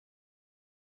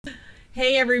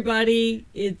Hey everybody,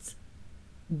 it's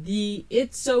the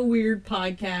It's So Weird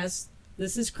podcast.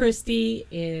 This is Christy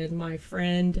and my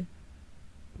friend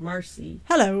Marcy.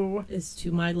 Hello. Is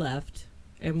to my left.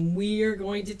 And we are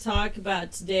going to talk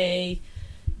about today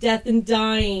death and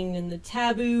dying and the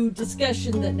taboo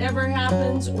discussion that never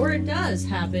happens, or it does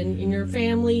happen in your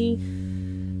family,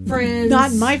 friends.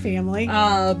 Not in my family.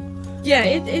 Yeah,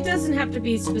 it doesn't have to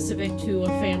be specific to a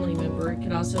family member. It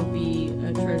could also be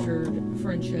a treasured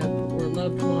friendship or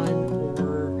loved one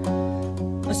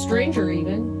or a stranger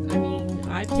even. I mean,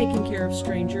 I've taken care of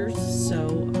strangers, so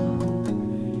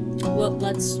well,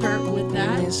 let's start with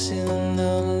that. Missing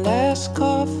the last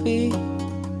coffee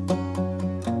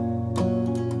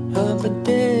of the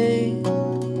day.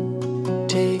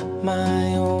 Take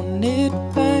my own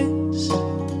advice.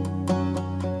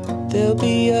 There'll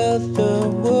be other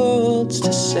worlds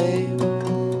to say.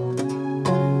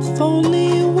 If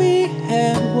only we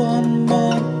had one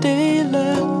more day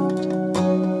left.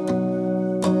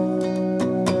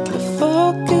 The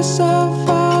focus of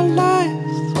our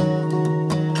life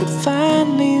could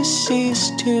finally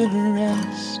cease to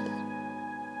rest.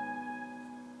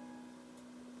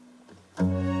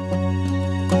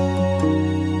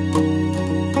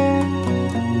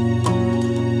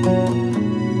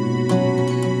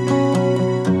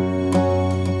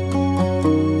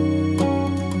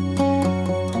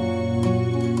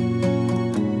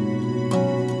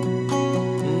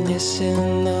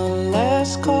 Missing the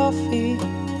last coffee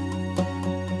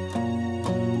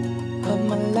of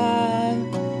my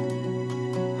life.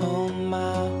 All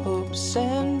my hopes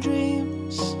and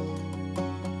dreams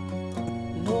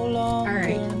no longer All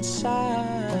right.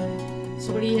 inside.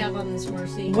 So what do you have on this,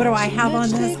 Marcy? What do I have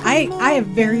on this? I have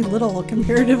very little,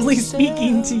 comparatively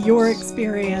speaking, to your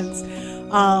experience.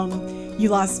 You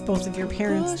lost both of your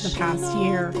parents in the past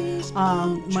year.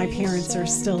 My parents are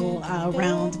still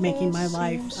around, making my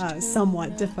life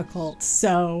somewhat difficult.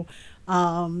 So,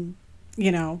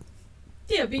 you know.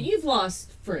 Yeah, but you've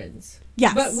lost friends.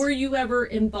 Yes. But were you ever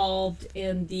involved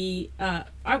in the...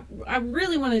 I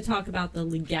really want to talk about the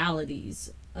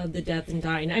legalities of the death and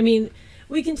dying. I mean,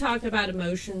 we can talk about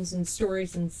emotions and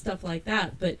stories and stuff like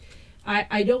that, but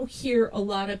I don't hear a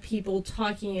lot of people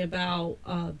talking about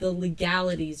the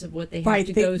legalities of what they have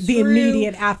to go through. The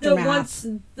immediate aftermath. Once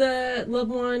the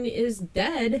loved one is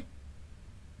dead,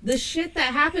 the shit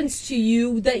that happens to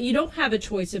you that you don't have a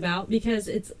choice about because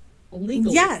it's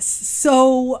illegal. Yes.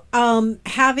 So,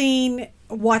 having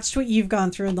watched what you've gone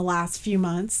through in the last few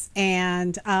months,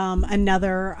 and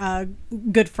another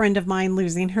good friend of mine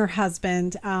losing her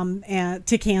husband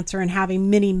to cancer and having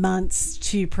many months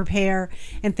to prepare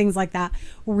and things like that,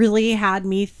 really had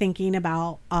me thinking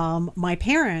about my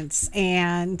parents.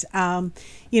 And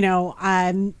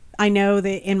I know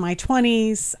that in my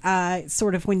 20s,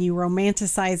 sort of when you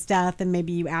romanticize death and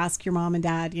maybe you ask your mom and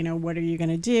dad, what are you going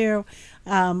to do?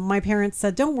 My parents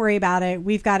said, don't worry about it.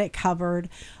 We've got it covered.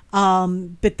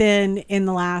 But then in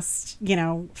the last,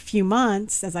 few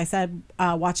months, as I said,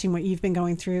 watching what you've been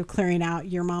going through, clearing out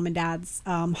your mom and dad's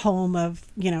home of,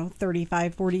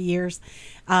 35, 40 years,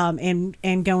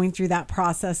 and going through that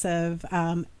process of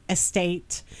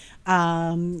estate,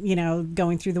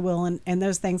 going through the will and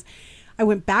those things. I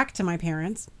went back to my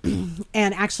parents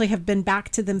and actually have been back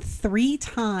to them 3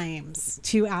 times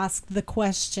to ask the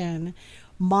question,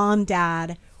 Mom,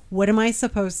 Dad, what am I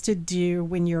supposed to do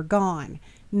when you're gone?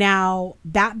 Now,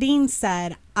 that being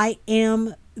said, I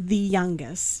am the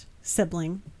youngest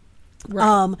sibling.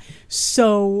 Right.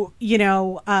 So,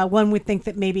 one would think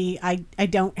that maybe I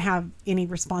don't have any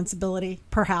responsibility,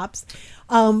 perhaps.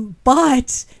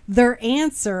 But their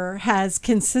answer has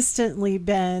consistently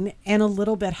been, and a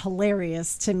little bit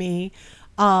hilarious to me,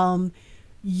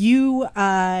 you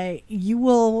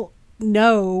will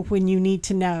know when you need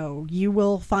to know. You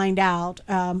will find out.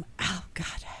 Oh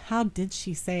God, how did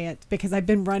she say it? Because I've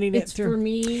been running it through. For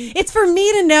me. It's for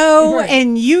me to know, Right.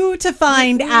 And you to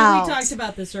find out. We talked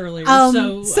about this earlier.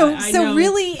 So I know.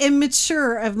 really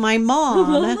immature of my mom.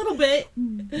 A little bit.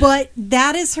 But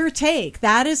that is her take.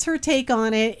 That is her take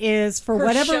on it. Is for Her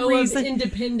whatever show reason. of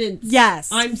independence. Yes.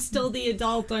 I'm still the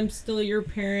adult. I'm still your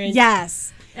parent.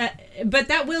 Yes. But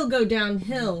that will go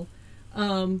downhill.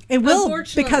 It will,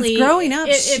 because unfortunately, growing up,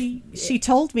 she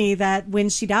told me that when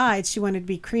she died, she wanted to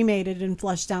be cremated and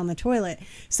flushed down the toilet.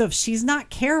 So if she's not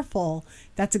careful,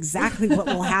 that's exactly what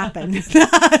will happen.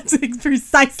 That's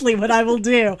precisely what I will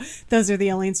do. Those are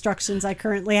the only instructions I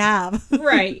currently have.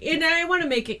 Right. And I want to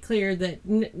make it clear that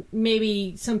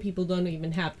maybe some people don't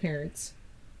even have parents,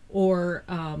 or,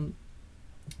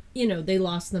 they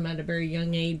lost them at a very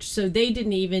young age. So they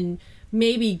didn't even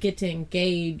maybe get to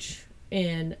engage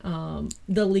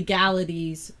the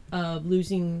legalities of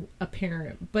losing a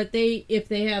parent. But if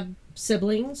they have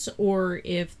siblings, or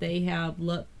if they have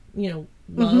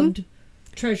loved,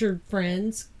 treasured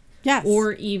friends, Yes.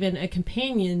 or even a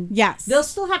companion, Yes. they'll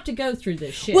still have to go through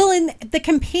this shit. Well, and the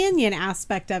companion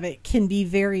aspect of it can be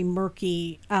very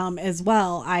murky as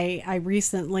well. I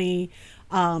recently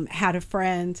had a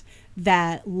friend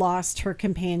that lost her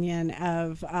companion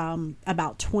of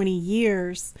about 20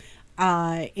 years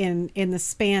in the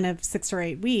span of 6 or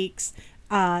 8 weeks.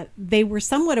 They were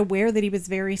somewhat aware that he was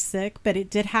very sick, but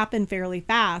it did happen fairly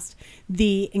fast.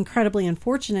 The incredibly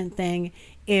unfortunate thing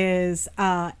is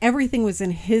everything was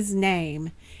in his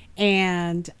name,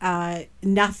 and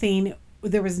nothing,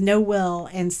 there was no will,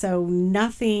 and so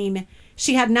nothing,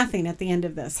 she had nothing at the end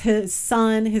of this. His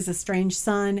estranged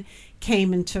son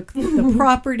came and took the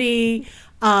property.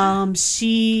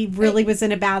 She really was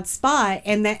in a bad spot,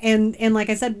 and like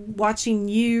I said, watching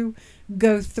you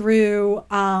go through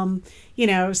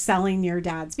selling your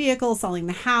dad's vehicle, selling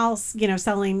the house,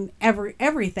 selling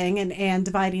everything, and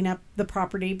dividing up the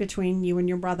property between you and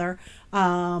your brother,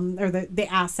 or the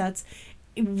assets,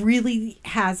 it really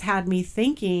has had me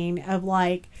thinking of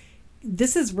like,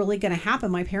 this is really going to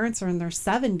happen. My parents are in their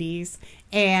 70s,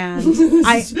 and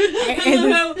this is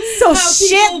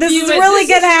really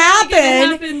going to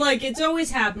happen. Like, it's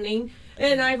always happening.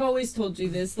 And I've always told you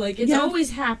this, like, it's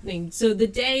always happening. So the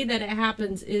day that it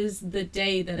happens is the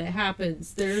day that it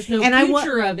happens. There's no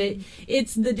future of it.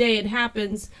 It's the day it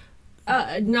happens.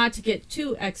 Not to get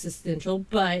too existential,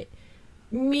 but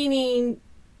meaning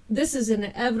this is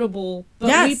inevitable.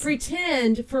 But we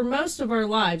pretend for most of our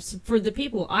lives, for the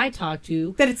people I talk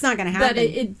to, that it's not going to happen.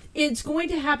 That it's going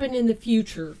to happen in the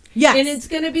future. Yes. And it's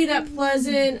going to be that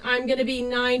pleasant, I'm going to be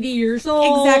 90 years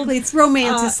old. Exactly. It's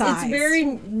romanticized. It's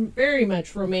very, very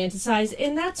much romanticized.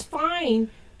 And that's fine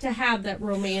to have that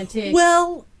romantic.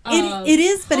 Well, it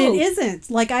is, but hope. it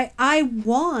isn't. Like, I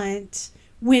want,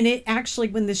 when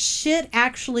the shit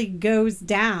actually goes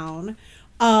down,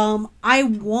 I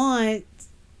want,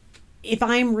 if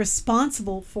I'm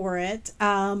responsible for it,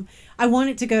 I want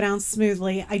it to go down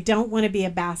smoothly. I don't want to be a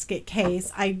basket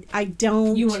case. I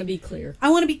don't. You want to be clear.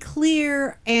 I want to be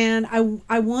clear, and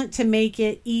I want to make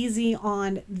it easy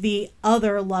on the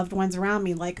other loved ones around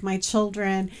me, like my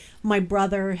children, my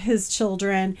brother, his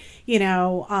children,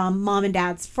 mom and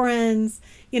dad's friends,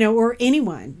 or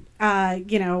anyone. I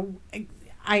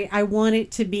want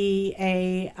it to be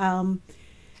a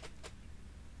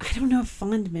I don't know if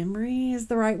fond memory is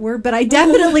the right word, but I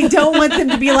definitely don't want them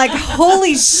to be like,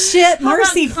 holy shit,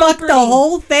 Marcy fucked the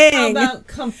whole thing. How about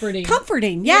comforting?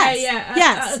 Comforting, yes.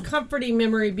 Yes. A comforting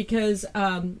memory, because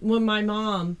when my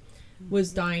mom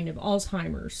was dying of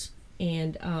Alzheimer's,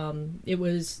 and it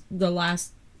was the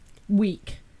last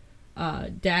week,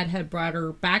 Dad had brought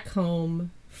her back home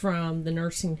from the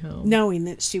nursing home. Knowing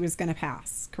that she was going to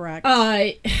pass, correct?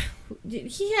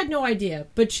 He had no idea,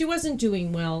 but she wasn't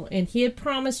doing well, and he had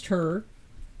promised her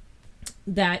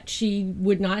that she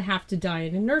would not have to die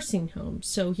in a nursing home.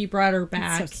 So he brought her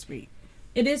back. That's so sweet.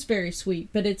 It is very sweet,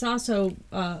 but it's also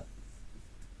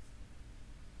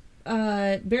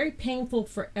very painful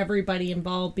for everybody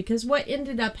involved, because what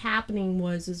ended up happening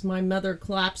was my mother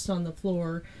collapsed on the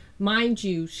floor. Mind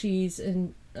you, she's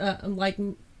like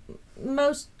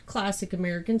most classic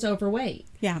Americans, overweight.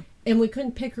 Yeah. And we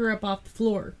couldn't pick her up off the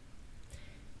floor.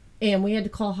 And we had to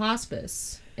call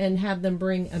hospice and have them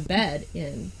bring a bed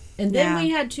in. And then we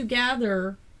had to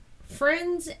gather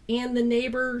friends and the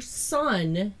neighbor's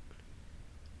son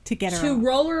to get her to out.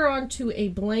 roll her onto a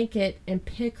blanket and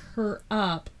pick her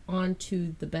up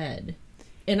onto the bed.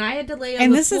 And I had to lay on the floor.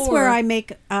 And this is where I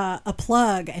make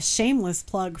a shameless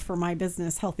plug for my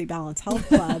business, Healthy Balance Health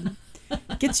Club.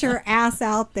 Get your ass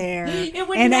out there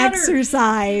and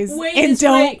exercise, and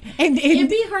don't. And it'd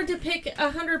be hard to pick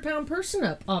 100-pound person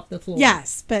up off the floor.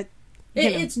 Yes, but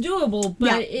it's doable.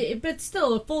 But but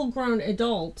still, a full-grown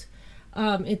adult,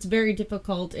 it's very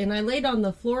difficult. And I laid on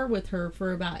the floor with her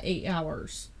for about 8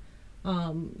 hours.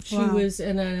 She was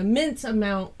in an immense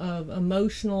amount of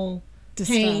emotional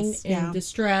pain and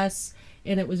distress,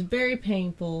 and it was very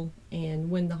painful. And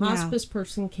when the hospice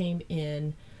person came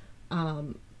in,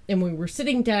 and we were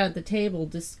sitting down at the table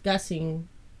discussing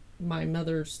my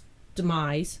mother's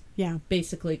demise. Yeah.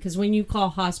 Basically, because when you call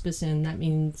hospice in, that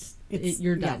means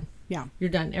you're done. Yeah. You're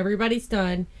done. Everybody's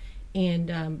done. And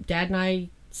Dad and I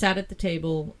sat at the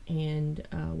table, and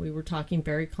we were talking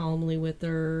very calmly with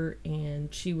her,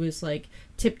 and she was like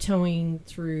tiptoeing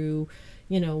through,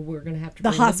 we're going to have to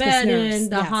bring the bed in.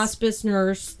 The hospice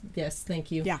nurse. Yes,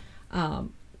 thank you. Yeah.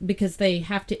 because they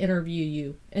have to interview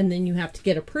you, and then you have to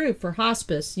get approved for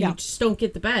hospice. You Yeah. just don't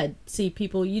get the bed. See,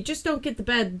 people, you just don't get the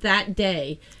bed that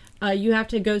day. You have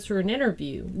to go through an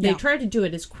interview. They Yeah. try to do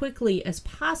it as quickly as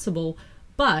possible,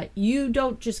 but you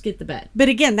don't just get the bed. But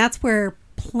again, that's where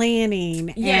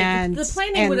planning Yeah, and the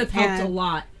planning and- would have helped a and-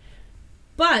 lot.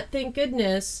 But thank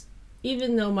goodness,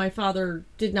 even though my father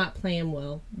did not plan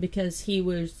well because he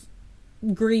was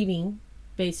grieving,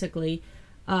 basically,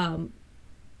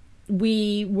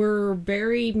 we were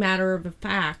very matter of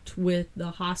fact with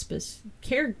the hospice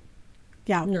care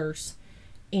Yeah. nurse.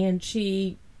 And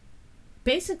she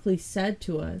basically said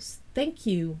to us, "Thank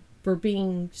you for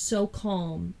being so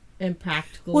calm and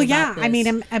practical." Well, about yeah. I mean,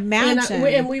 this." imagine.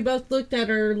 And we both looked at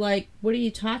her like, "What are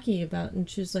you talking about?" And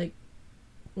she was like,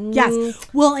 Yes.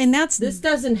 Well, and that's "This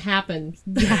doesn't happen."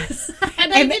 Yes.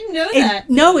 And I didn't know that.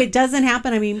 No, it doesn't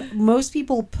happen. I mean, most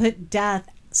people put death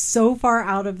so far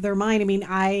out of their mind. I mean,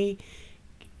 I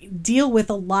deal with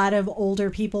a lot of older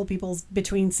people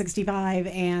between 65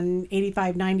 and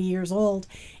 85, 90 years old.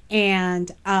 And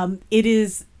it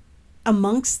is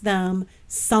amongst them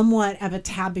somewhat of a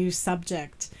taboo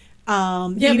subject.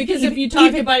 Yeah, because if you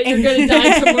talk about it, you're going to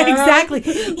die tomorrow. Exactly.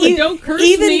 Like, don't curse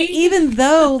even, me. Even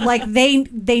though, like,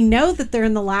 they know that they're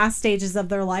in the last stages of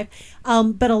their life,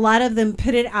 but a lot of them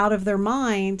put it out of their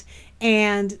mind,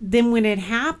 and then when it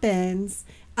happens,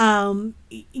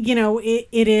 you know, it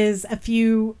is a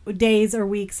few days or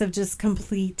weeks of just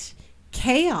complete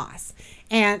chaos.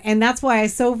 And that's why I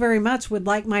so very much would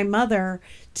like my mother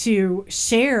to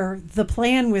share the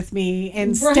plan with me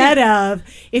instead of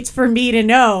it's for me to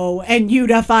know and you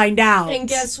to find out. And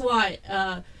guess what?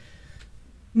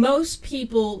 Most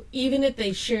people, even if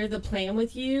they share the plan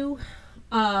with you,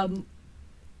 and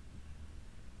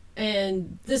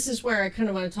this is where I kind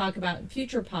of want to talk about in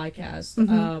future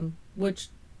podcasts, which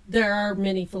there are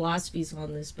many philosophies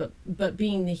on this, but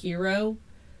being the hero,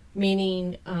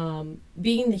 meaning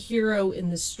being the hero in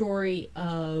the story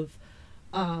of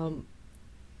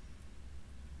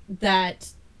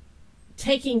that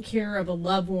taking care of a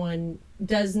loved one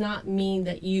does not mean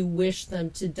that you wish them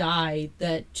to die,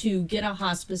 that to get a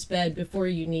hospice bed before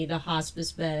you need a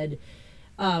hospice bed,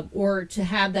 or to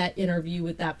have that interview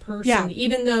with that person,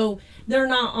 even though they're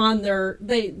not on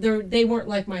they weren't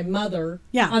like my mother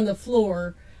on the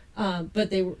floor, but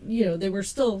they were, you know, they were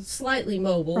still slightly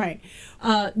mobile. Right.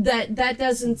 That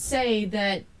doesn't say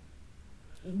that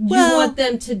you want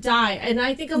them to die. And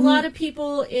I think a lot of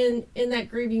people in that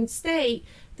grieving state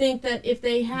think that if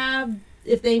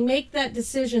they make that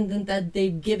decision, then that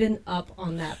they've given up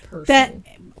on that person. That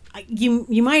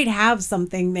you might have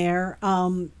something there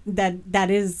that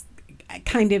is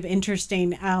kind of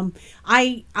interesting.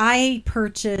 I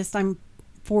purchased, I'm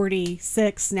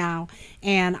 46 now,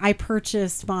 and I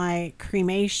purchased my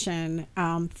cremation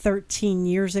 13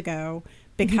 years ago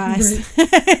because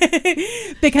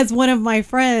because one of my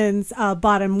friends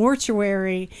bought a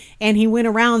mortuary, and he went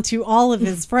around to all of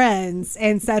his friends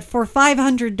and said, for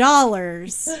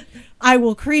 $500 I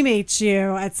will cremate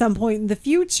you at some point in the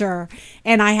future.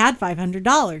 And I had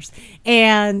 $500,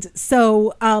 and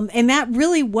so and that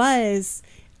really was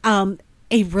a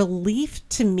relief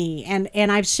to me,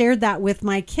 and I've shared that with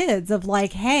my kids of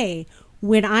like, hey,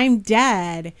 when I'm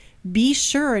dead, be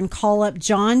sure and call up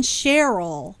John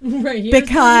Sherrill,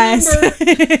 because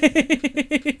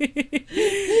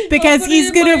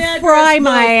he's gonna fry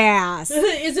my ass.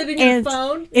 Is it in your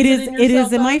phone? It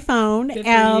is in my phone. Good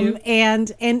for you.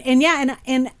 And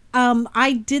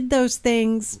I did those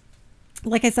things,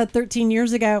 like I said, 13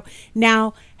 years ago.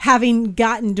 Now, having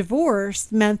gotten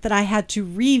divorced meant that I had to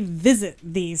revisit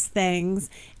these things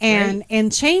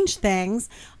and change things.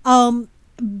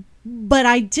 But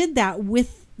I did that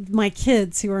with my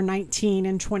kids who are 19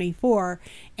 and 24,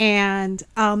 and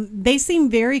they seem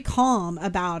very calm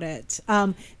about it.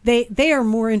 They are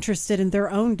more interested in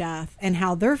their own death and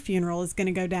how their funeral is going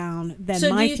to go down than my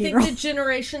funeral. So do you think the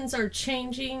generations are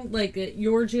changing, like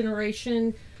your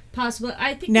generation possibly?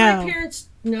 I think my parents,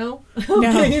 no.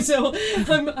 Okay, so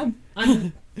I'm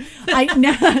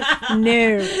no.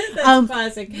 That's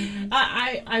classic.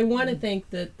 I want to think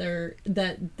that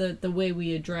the way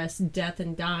we address death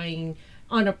and dying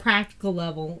on a practical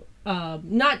level,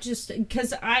 not just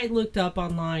because I looked up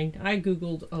online, I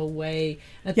googled away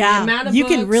at the amount of you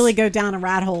books. Can really go down a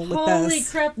rat hole with this. Holy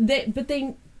crap! But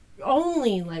they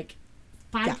only like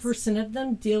 5% of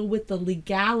them deal with the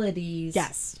legalities.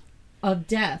 Of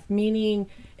death, meaning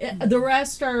the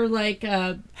rest are like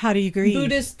how do you grieve?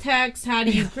 Buddhist texts, how do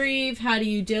you grieve? How do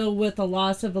you deal with the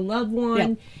loss of a loved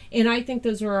one? And I think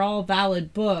those are all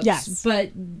valid books. But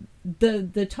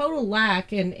the total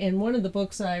lack, and one of the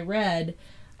books that I read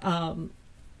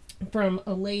from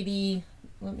a lady.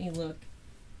 Let me look,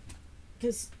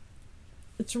 because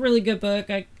it's a really good book.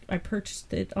 I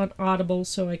purchased it on Audible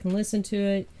so I can listen to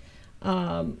it.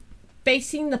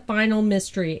 Facing the Final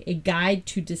Mystery, a guide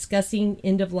to discussing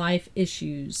end-of-life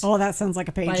issues. Oh, that sounds like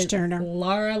a by page turner.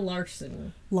 Laura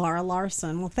Larson. Laura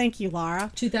Larson. Well, thank you,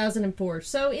 Laura. 2004.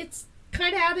 So it's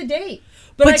kind of out of date.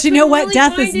 But you know what? Really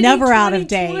Death find is any never out of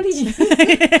 2020.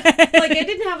 date. Like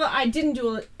I didn't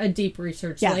do a deep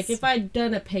research. Yes. Like if I'd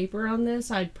done a paper on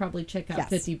this, I'd probably check out Yes.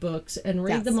 50 books and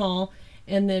read Yes. them all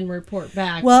and then report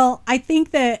back. Well, I think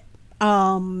that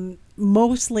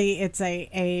mostly it's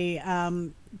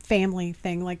a family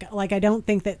thing. Like I don't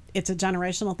think that it's a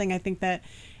generational thing. I think that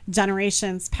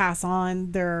generations pass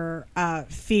on their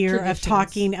fear of Traditions.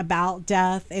 talking about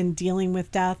death and dealing with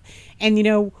death. And, you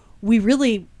know, we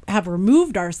really have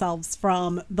removed ourselves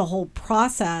from the whole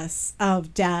process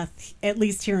of death, at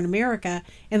least here in America,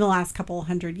 in the last couple of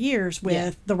 100 years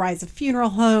with the rise of funeral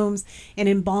homes and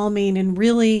embalming and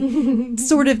really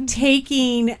sort of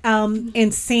taking and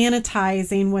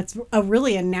sanitizing what's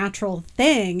really a natural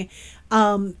thing.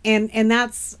 And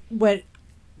that's what,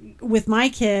 with my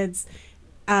kids,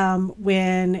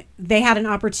 when they had an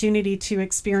opportunity to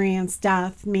experience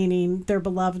death, meaning their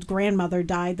beloved grandmother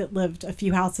died that lived a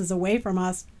few houses away from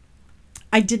us,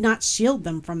 I did not shield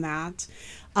them from that.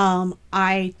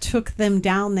 I took them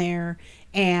down there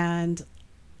and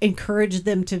encouraged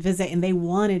them to visit, and they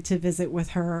wanted to visit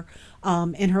with her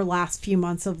in her last few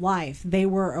months of life. They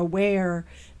were aware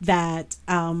that,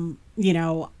 you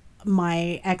know,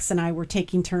 my ex and I were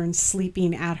taking turns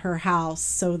sleeping at her house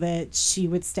so that she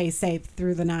would stay safe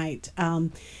through the night.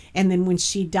 And then when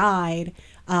she died,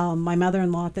 my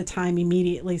mother-in-law at the time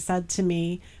immediately said to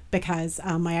me, because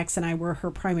my ex and I were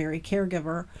her primary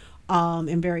caregiver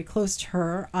and very close to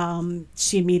her,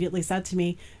 she immediately said to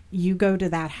me, you go to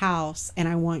that house and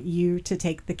I want you to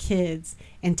take the kids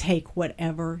and take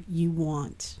whatever you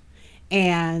want.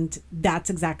 And that's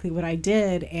exactly what I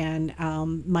did. And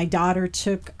my daughter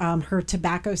took her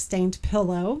tobacco stained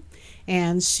pillow,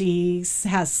 and she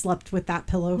has slept with that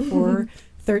pillow for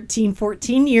 13,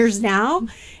 14 years now.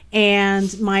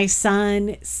 And my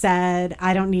son said,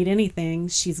 I don't need anything.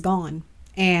 She's gone.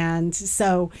 And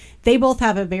so they both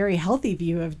have a very healthy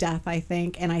view of death, I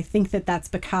think. And I think that that's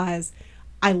because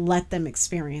I let them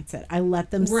experience it. I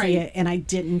let them see it, and I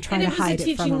didn't try to hide it from them. And it was a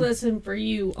teaching lesson for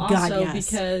you also, God, yes.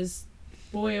 because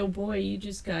boy, oh boy, you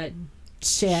just got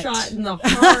Shit. shot in the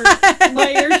heart by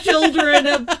your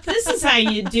children. This is how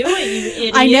you do it, you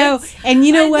idiots. I know. And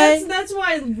you know what? That's what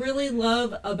I really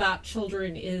love about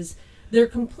children is their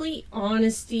complete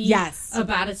honesty Yes.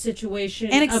 about a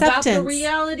situation, And about the acceptance.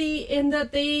 reality, and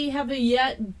that they have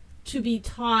yet to be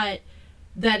taught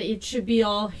that it should be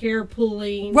all hair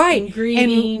pulling, Right. and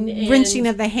grieving, and wrenching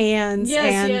of the hands.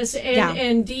 yes, and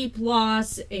and deep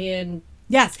loss, and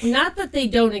yes. not that they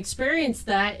don't experience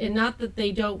that, and not that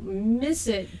they don't miss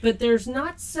it, but there's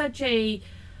not such a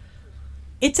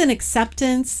It's an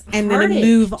acceptance and then a heartache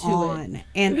move to it. on.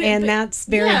 And But- that's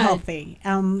very yeah. healthy.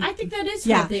 I think that is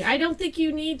Yeah. healthy. I don't think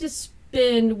you need to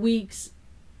spend weeks.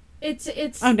 It's.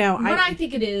 Oh, no, What I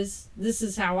think it is. This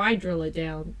is how I drill it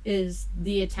down. Is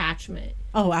the attachment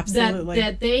Oh, absolutely.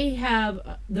 that they have.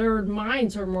 Their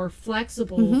minds are more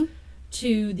flexible Mm-hmm.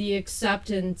 to the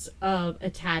acceptance of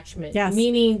attachment. Yes.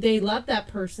 Meaning they love that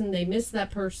person, they miss that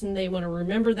person, they want to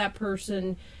remember that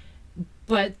person,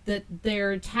 but that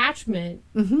their attachment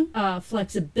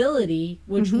flexibility,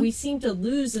 which we seem to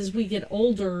lose as we get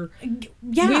older.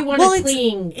 yeah. We want well, to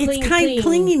cling. it's kind of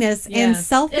clinginess and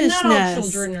selfishness. And not all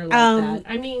children are like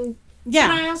that. I mean, yeah.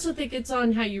 and I also think it's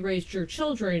on how you raised your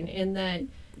children, and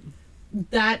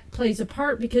that plays a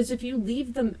part, because if you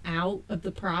leave them out of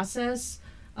the process,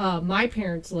 my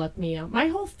parents left me out. My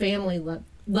whole family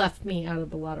left me out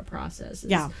of a lot of processes.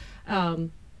 Yeah.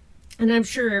 And I'm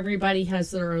sure everybody has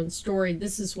their own story.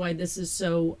 This is why this is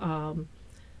so,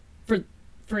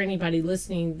 for anybody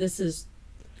listening,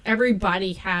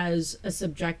 everybody has a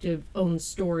subjective own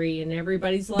story, and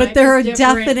everybody's life But there are is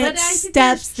different. definite But I think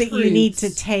steps there's that you need to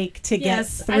truths. take to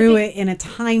Yes, get I through think- it in a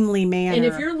timely manner. And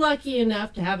if you're lucky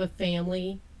enough to have a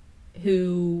family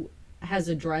who has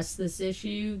addressed this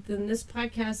issue, then this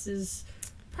podcast is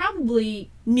probably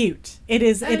mute. It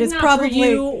is not probably for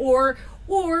you,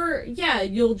 or yeah,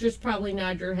 you'll just probably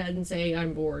nod your head and say,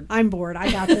 I'm bored. I'm bored.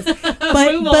 I got this. Move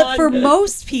But on. for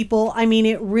most people, I mean,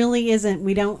 it really isn't.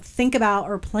 We don't think about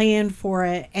or plan for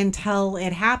it until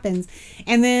it happens.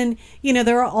 And then, you know,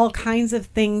 there are all kinds of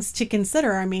things to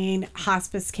consider. I mean,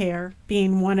 hospice care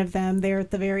being one of them there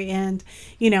at the very end,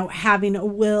 you know, having a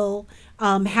will,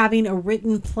 having a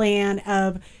written plan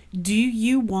of, do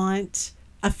you want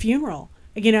a funeral?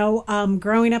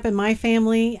 Growing up in my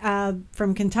family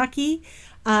from Kentucky,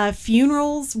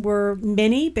 funerals were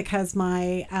many because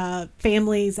my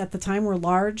families at the time were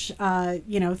large.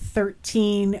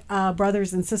 13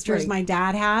 brothers and sisters Right. my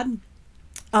dad had.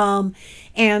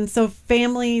 And so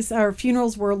families or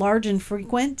funerals were large and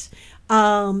frequent.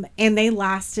 And they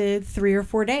lasted 3 or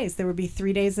 4 days. There would be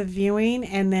 3 days of viewing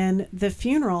and then the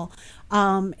funeral.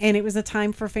 And it was a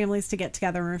time for families to get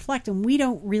together and reflect. And we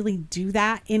don't really do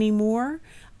that anymore.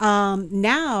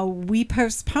 Now we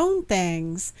postpone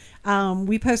things.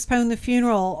 We postpone the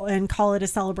funeral and call it a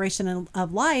celebration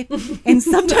of life. And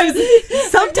sometimes,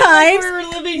 We're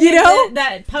living you in know,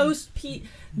 that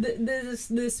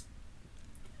this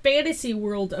fantasy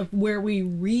world of where we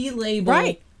relabel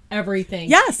Right. everything.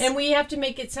 Yes. And we have to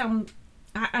make it sound,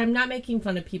 I'm not making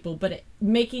fun of people, but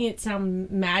making it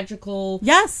sound magical.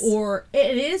 Yes. Or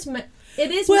it is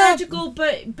Well- magical,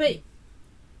 but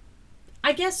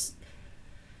I guess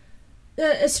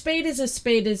a spade is a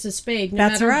spade is a spade, no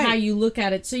That's matter right. how you look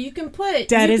at it. So you can put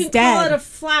Dead you is can call dead. it a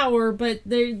flower, but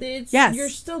it's Yes. you're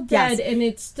still Yes. dead, and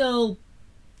it's still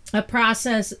a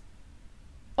process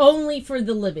only for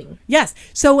the living. Yes.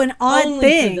 So an odd Only for the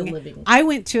thing, living. I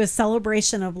went to a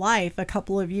celebration of life a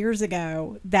couple of years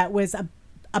ago that was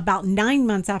about 9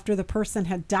 months after the person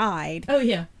had died. Oh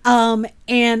yeah.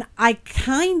 And I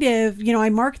kind of, I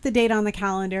marked the date on the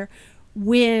calendar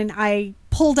when I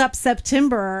pulled up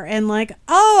September and like,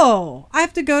 oh, I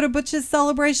have to go to Butch's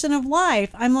celebration of life.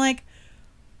 I'm like,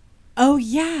 oh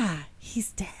yeah,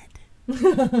 he's dead. He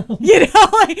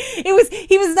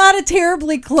was not a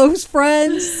terribly close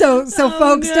friend. So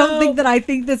folks no. don't think that I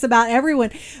think this about everyone,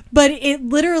 but it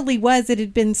literally was. It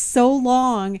had been so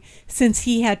long since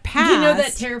he had passed. You know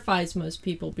that terrifies most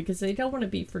people because they don't want to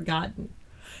be forgotten.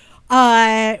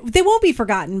 They won't be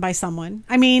forgotten by someone.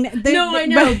 I mean, No, I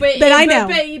know, but I know.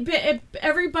 But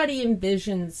everybody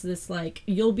envisions this, like,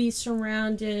 you'll be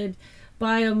surrounded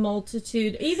by a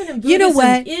multitude. Even in Buddhism, You know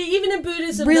what? Even in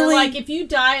Buddhism, Really? they're like, if you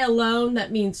die alone,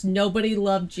 that means nobody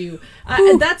loved you.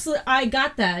 I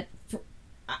got that.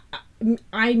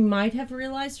 I might have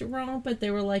realized it wrong, but they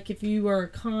were like, if you are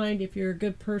kind, if you're a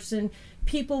good person,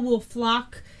 people will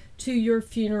flock to your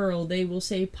funeral. They will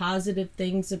say positive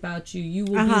things about you. You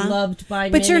will be loved by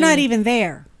many. But you're not even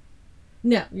there.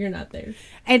 No, you're not there.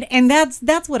 And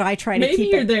that's what I try to Maybe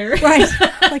keep you're it. there. Right.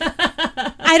 Like,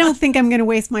 I don't think I'm going to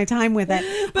waste my time with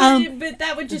it. But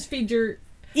that would just feed your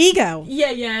Ego.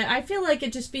 yeah. I feel like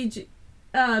it just feeds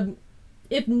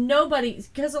if nobody,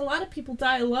 because a lot of people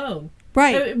die alone.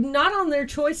 Right. Not on their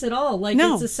choice at all. Like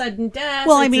No. it's a sudden death.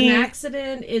 Well, it's I mean, an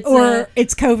accident. It's Or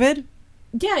it's COVID.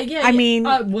 yeah. I mean,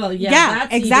 well, yeah.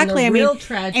 That's exactly. Even the I mean, real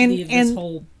tragedy of this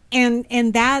whole.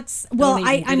 And that's, well, Don't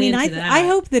I even mean, get into that. I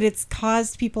hope that it's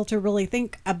caused people to really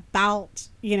think about,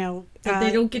 That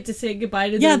they don't get to say goodbye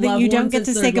to yeah, their that loved you don't ones get as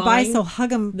to they're say goodbye. lying So hug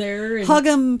them there. And, hug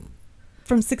them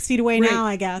from 6 feet away Right. now,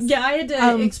 I guess. Yeah, I had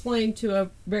to explain to a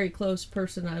very close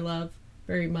person I love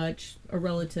very much, a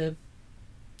relative,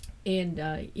 and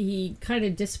he kind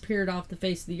of disappeared off the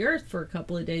face of the earth for a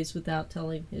couple of days without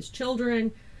telling his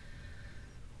children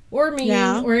or me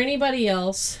or anybody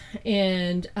else.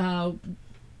 And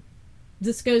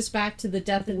this goes back to the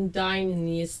death and dying in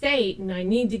the estate, and I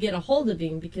need to get a hold of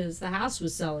him because the house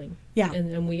was selling. Yeah.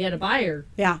 And we had a buyer.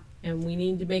 Yeah. And we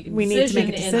need to make a decision. We need to make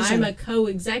a decision. And I'm a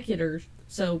co-executor,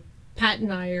 so Pat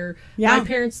and I are. Yeah. My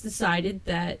parents decided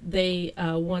that they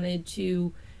wanted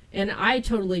to, and I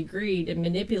totally agreed and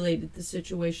manipulated the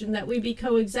situation that we be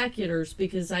co-executors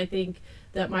because I think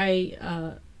that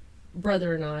my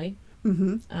brother and I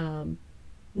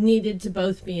needed to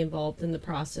both be involved in the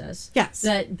process. Yes.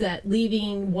 That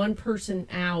leaving one person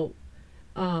out.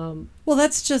 Well,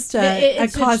 that's just a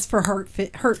cause for hurt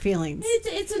feelings.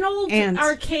 It's an old And-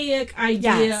 archaic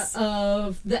idea Yes.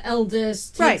 of the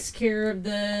eldest Right. takes care of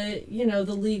the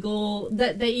the legal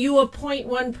that you appoint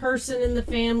one person in the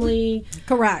family.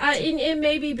 Correct. It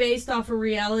may be based off a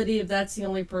reality if that's the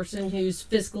only person who's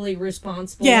fiscally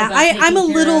responsible. Yeah, about I'm a taking care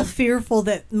little of- fearful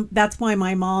that's why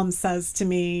my mom says to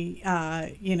me,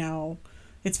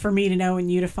 it's for me to know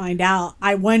and you to find out.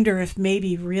 I wonder if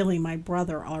maybe really my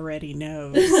brother already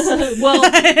knows well,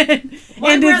 my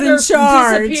and is brother in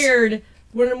charge. disappeared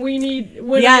when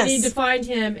I Yes. need to find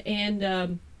him,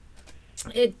 and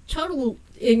it total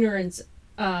ignorance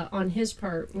on his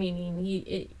part, meaning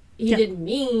he didn't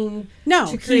mean No,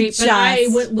 to he create, but I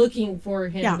just- went looking for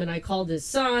him, Yeah. and I called his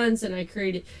sons, and I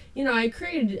created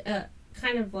a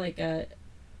kind of like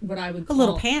what I would A call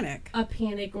little panic. a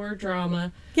panic or a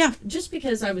drama. Yeah. Just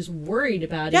because I was worried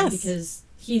about Yes. him because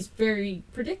he's very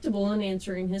predictable in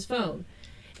answering his phone.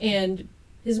 And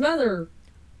his mother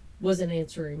wasn't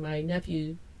answering. My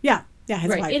nephew Yeah. Yeah,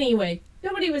 his right. wife. Anyway,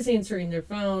 nobody was answering their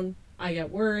phone. I got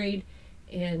worried,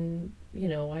 and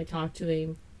I talked to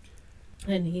him,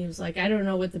 and he was like, "I don't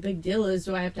know what the big deal is.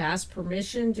 Do I have to ask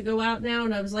permission to go out now?"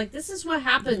 And I was like, "This is what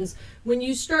happens when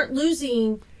you start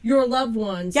losing your loved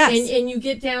ones, Yes. and you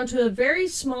get down to a very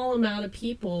small amount of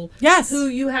people, Yes. who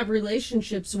you have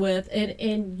relationships with,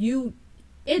 and you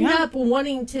end Yeah. up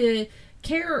wanting to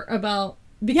care about."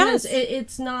 Because Yes.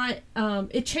 it's not,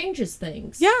 it changes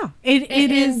things. Yeah, it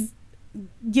And- is.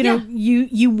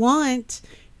 You want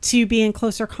to be in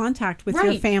closer contact with your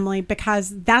Right. family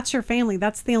because that's your family.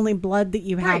 That's the only blood that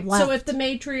you have Right. left. So if the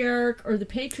matriarch or the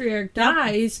patriarch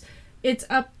dies, it's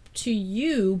up to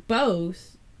you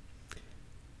both.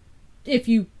 If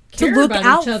you to care look about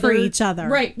out each other, for each other.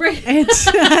 Right. Right. It's,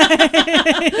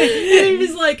 And he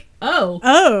was like,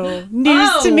 "Oh,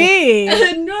 news to me.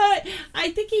 No, I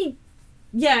think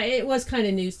it was kind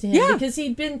of news to him Yeah. because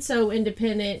he'd been so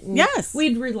independent. And Yes.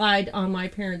 we'd relied on my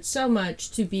parents so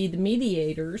much to be the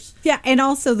mediators. Yeah, and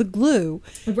also the glue.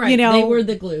 Right. You know, they were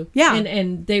the glue. Yeah.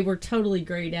 And they were totally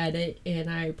great at it, and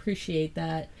I appreciate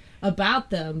that about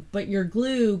them. But your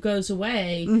glue goes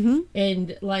away,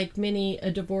 and like many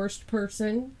a divorced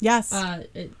person, yes.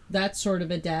 that's sort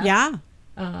of a death. Yeah.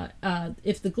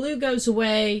 If the glue goes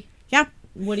away, Yeah.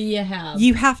 what do you have?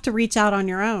 You have to reach out on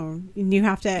your own. And you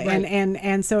have to, Right.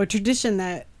 and so a tradition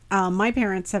that my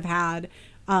parents have had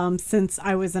since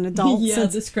I was an adult. Yeah,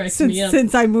 since, this cracks since, me up.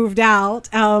 Since I moved out.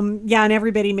 And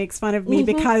everybody makes fun of me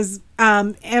because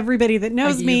everybody that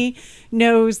knows do. me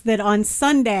knows that on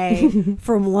Sunday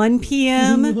from 1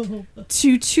 p.m.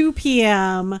 to 2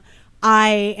 p.m.,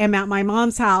 I am at my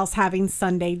mom's house having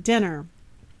Sunday dinner.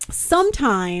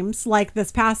 Sometimes, like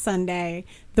this past Sunday,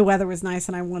 the weather was nice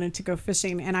and I wanted to go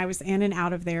fishing, and I was in and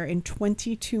out of there in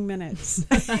 22 minutes.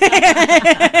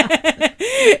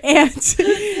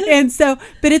 and so,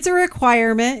 but it's a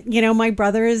requirement. My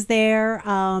brother is there.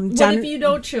 What if you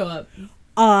don't show up?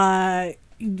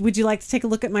 Would you like to take a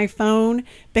look at my phone?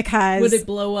 Because Would it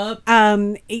blow up?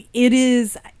 it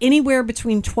is anywhere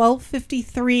between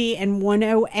 12:53 and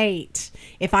 1:08.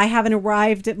 If I haven't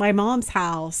arrived at my mom's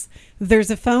house,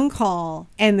 there's a phone call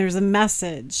and there's a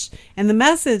message. And the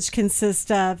message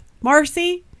consists of,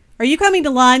 "Marcy, are you coming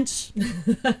to lunch?"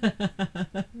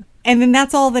 And then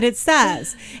that's all that it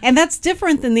says. And that's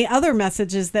different than the other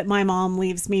messages that my mom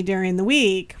leaves me during the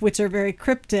week, which are very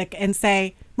cryptic and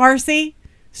say, "Marcy,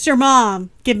 it's your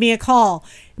mom. Give me a call."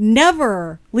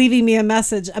 Never leaving me a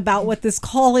message about what this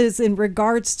call is in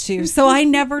regards to. So I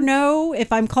never know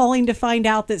if I'm calling to find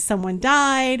out that someone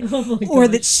died, or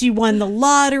that she won the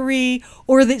lottery,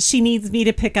 or that she needs me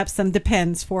to pick up some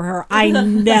Depends for her. I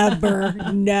never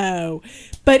know.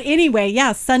 But anyway,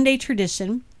 yeah, Sunday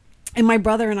tradition. And my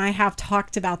brother and I have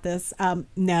talked about this.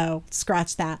 No,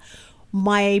 scratch that.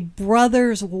 My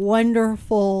brother's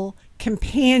wonderful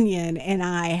companion and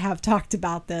I have talked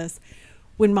about this.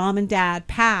 When mom and dad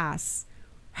pass,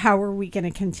 how are we going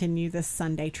to continue this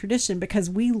Sunday tradition? Because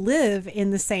we live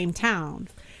in the same town.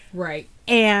 Right.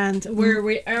 And Where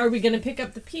are we going to pick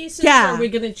up the pieces? Yeah. Are we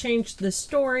going to change the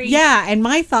story? yeah, and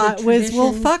my thought was, well,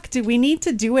 tradition. fuck, do we need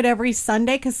to do it every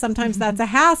Sunday? Because sometimes that's a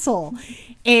hassle.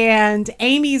 And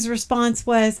Amy's response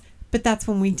was, but that's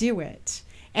when we do it.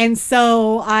 And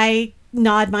so I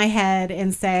nod my head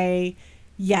and say,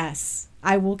 yes,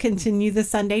 I will continue the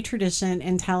Sunday tradition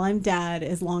until I'm dead,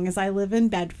 as long as I live in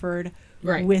Bedford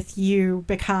Right. with you,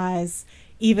 because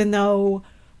even though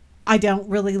I don't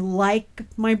really like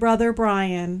my brother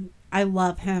Brian, I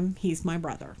love him. He's my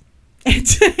brother.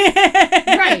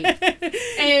 Right.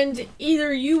 And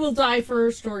either you will die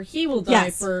first or he will die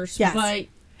Yes. first. Yes. But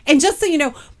And just so you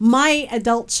know, my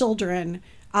adult children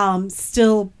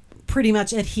still pretty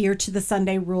much adhere to the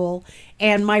Sunday rule.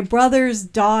 And my brother's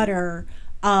daughter,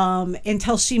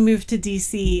 until she moved to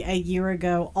DC a year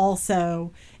ago,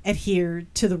 also adhered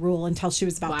to the rule until she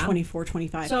was about Wow. 24,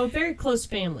 25. so very close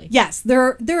family. Yes, there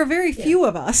are very few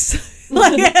of us.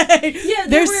 Yeah,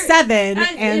 There's were- 7. in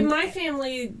And my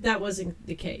family, that wasn't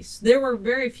the case. There were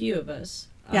very few of us.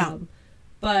 Yeah.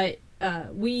 But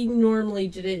we normally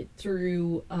did it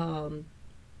through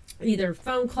either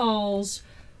phone calls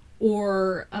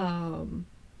or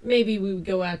maybe we would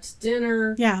go out to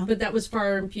dinner. Yeah. But that was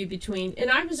far and few between. And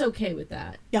I was okay with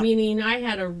that. Yeah. Meaning I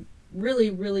had a really,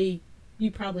 really, you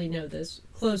probably know this,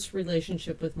 close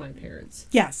relationship with my parents.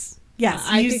 yes.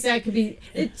 I you think that could be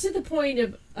to the point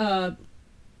of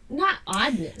not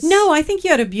oddness. No, I think you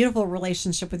had a beautiful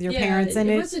relationship with your parents, and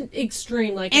it wasn't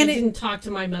extreme. Like and I it- didn't talk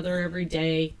to my mother every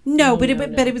day. No, but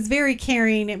it was very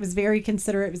caring. It was very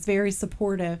considerate. It was very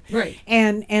supportive. Right.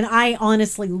 And I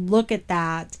honestly look at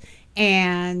that,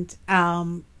 and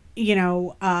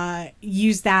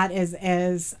use that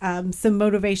as some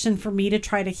motivation for me to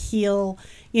try to heal,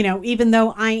 even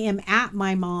though I am at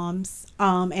my mom's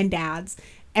and dad's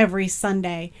every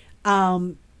Sunday.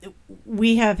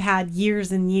 We have had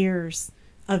years and years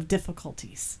of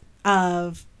difficulties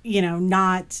of,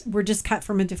 we're just cut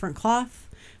from a different cloth.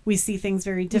 We see things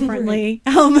very differently.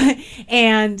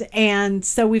 And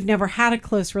so we've never had a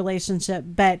close relationship,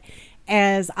 but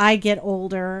as I get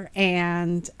older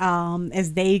and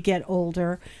as they get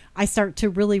older, I start to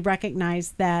really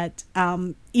recognize that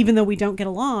even though we don't get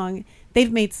along,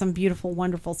 they've made some beautiful,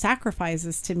 wonderful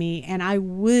sacrifices to me. And I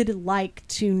would like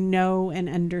to know and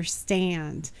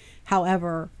understand.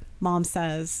 However, Mom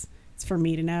says it's for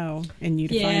me to know and you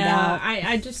to find out.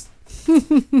 I just...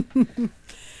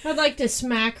 I'd like to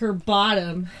smack her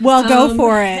bottom. Well, go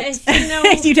for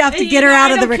it. You'd have to get her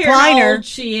out of the recliner. Care how old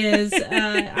she is.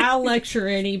 I'll lecture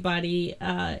anybody.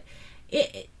 I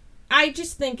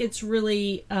just think it's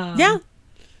really. Yeah.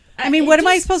 I mean, what am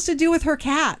I supposed to do with her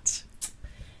cat?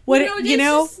 What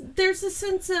there's a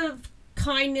sense of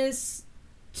kindness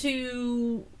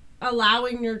to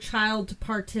allowing your child to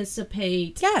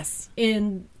participate. Yes.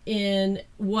 In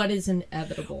what is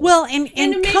inevitable. Well, and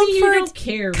maybe comfort, you don't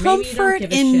care. comfort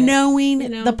in knowing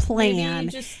the plan.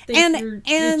 You just think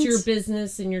it's your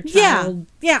business and your child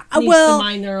needs to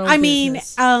mind their own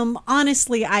business.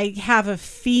 Honestly, I have a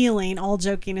feeling, all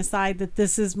joking aside, that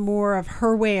this is more of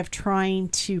her way of trying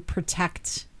to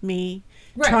protect me.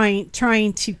 Right.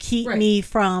 Trying to keep me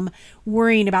from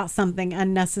worrying about something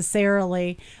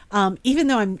unnecessarily, even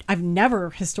though I've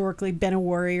never historically been a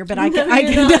worrier, but I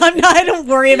don't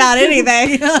worry about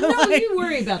anything. No, you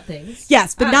worry about things.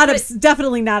 Yes, but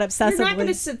definitely not obsessively. You're not going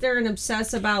to sit there and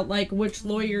obsess about like which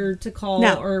lawyer to call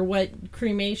or what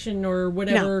cremation or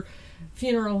whatever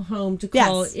funeral home to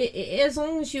call. Yes. As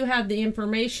long as you have the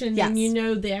information and you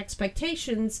know the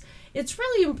expectations. It's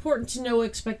really important to know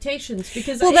expectations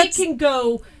because it can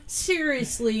go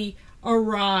seriously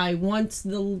awry once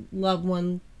the loved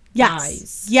one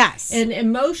dies. Yes. And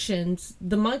emotions,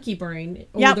 the monkey brain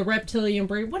or the reptilian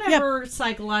brain, whatever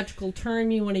psychological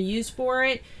term you want to use for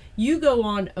it, you go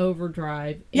on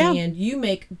overdrive and you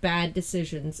make bad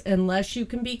decisions unless you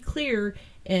can be clear.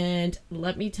 And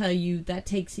let me tell you, that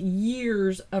takes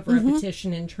years of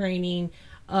repetition and training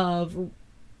of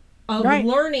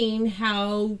learning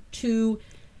how to.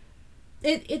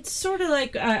 It's sort of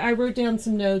like I wrote down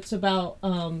some notes about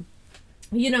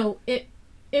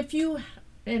if you,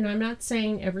 and I'm not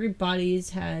saying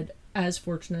everybody's had as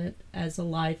fortunate as a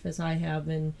life as I have,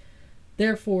 and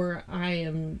therefore I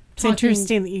am. It's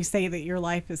interesting that you say that your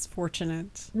life is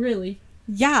fortunate. Really.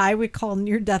 Yeah, I would call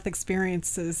near-death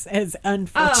experiences as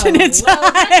unfortunate. Oh,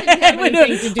 well, that didn't have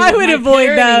anything to do I with would my avoid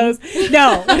parenting. those.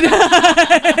 No.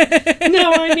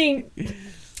 No, I mean,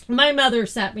 my mother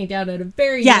sat me down at a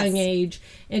very young age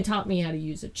and taught me how to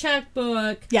use a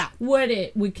checkbook. Yeah. What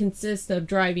it would consist of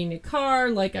driving a car.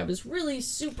 Like, I was really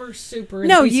super, super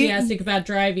enthusiastic about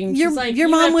driving. Your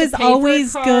mom was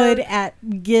always good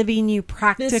at giving you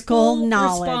practical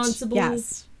knowledge. Responsible.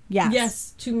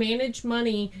 Yes, to manage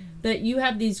money, that you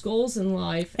have these goals in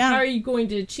life. Yeah. How are you going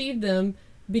to achieve them?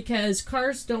 Because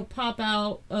cars don't pop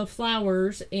out of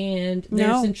flowers, and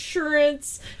there's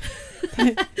insurance.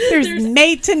 there's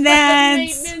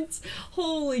maintenance.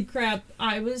 Holy crap.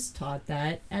 I was taught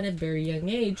that at a very young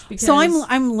age. Because so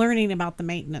I'm learning about the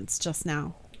maintenance just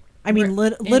now. I mean,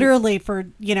 literally for,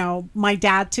 my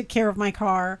dad took care of my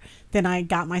car. Then I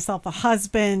got myself a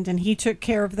husband and he took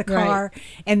care of the car. Right.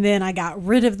 And then I got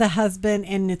rid of the husband.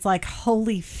 And it's like,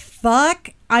 holy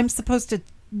fuck. I'm supposed to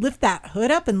lift that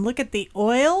hood up and look at the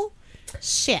oil?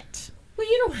 Shit. Well,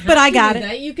 you don't have to do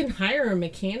that. You can hire a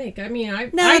mechanic. I mean, I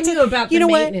knew about the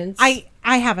maintenance. What?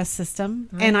 I have a system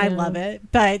and I love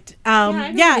it. But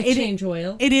change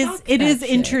oil. It is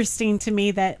interesting to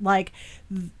me that like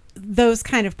those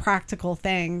kind of practical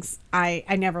things I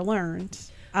never learned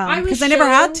because I never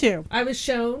had to. I was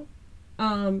shown,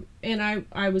 and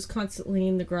I was constantly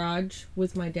in the garage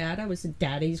with my dad. I was a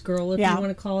daddy's girl, if you want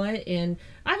to call it, and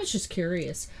I was just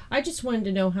curious. I just wanted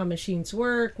to know how machines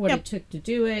work, what it took to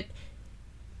do it.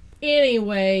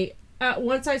 Anyway,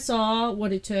 once I saw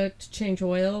what it took to change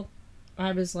oil,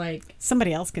 I was like,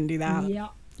 somebody else can do that. Yeah.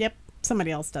 Yep.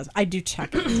 Somebody else does. I do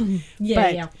check it.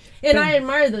 And I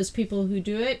admire those people who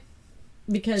do it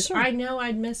because I know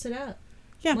I'd mess it up.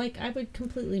 Yeah. Like, I would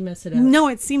completely mess it up. No,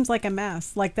 it seems like a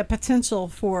mess. Like the potential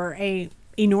for a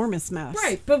enormous mess.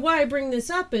 Right. But why I bring this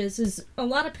up is a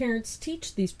lot of parents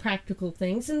teach these practical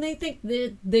things and they think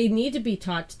that they need to be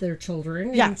taught to their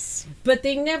children. Yes. But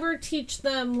they never teach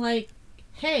them, like,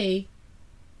 hey,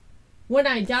 when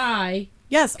I die...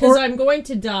 Yes, because I'm going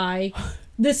to die.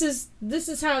 this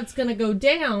is how it's going to go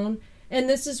down. And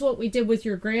this is what we did with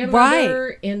your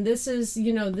grandmother, and this is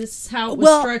how it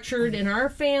was structured in our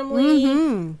family.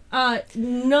 None of that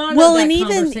and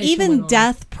conversation even went on.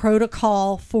 death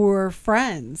protocol for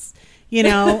friends.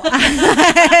 Death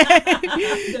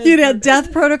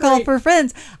protocol for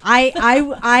friends.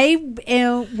 I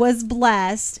was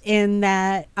blessed in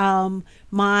that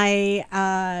my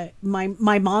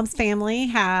mom's family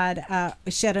had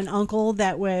she had an uncle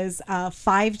that was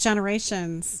 5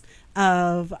 generations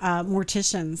of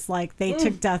morticians. Like, they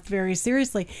took death very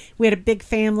seriously. We had a big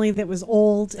family that was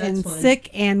old and sick,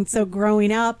 and so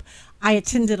growing up, I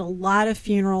attended a lot of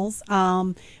funerals.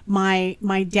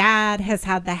 My dad has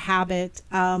had the habit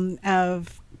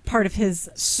of part of his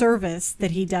service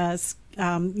that he does,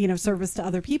 service to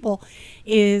other people,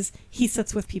 is he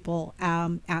sits with people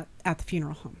at the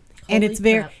funeral home. And it's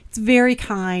very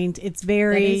kind. It's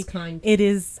very, that is kind. It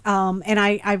is. And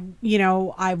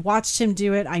I watched him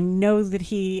do it. I know that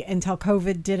he, until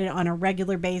COVID, did it on a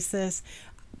regular basis,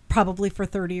 probably for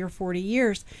 30 or 40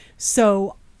 years.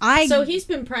 So he's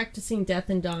been practicing death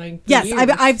and dying for yes, years.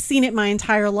 I've seen it my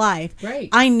entire life. Right.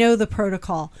 I know the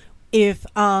protocol. If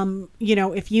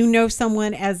if you know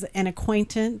someone as an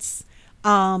acquaintance,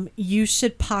 you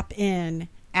should pop in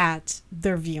at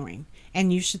their viewing,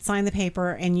 and you should sign the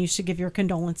paper, and you should give your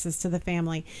condolences to the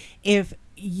family. If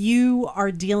you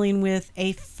are dealing with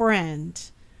a friend,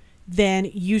 then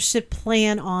you should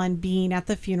plan on being at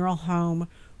the funeral home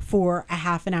for a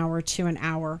half an hour to an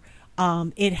hour.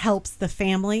 It helps the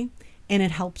family, and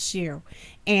it helps you.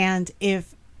 And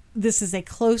if this is a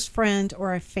close friend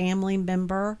or a family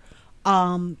member,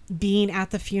 being at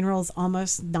the funeral is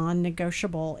almost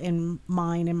non-negotiable in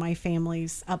mine and my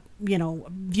family's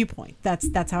viewpoint.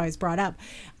 That's how I was brought up.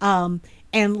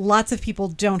 And lots of people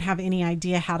don't have any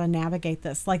idea how to navigate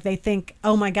this. Like, they think,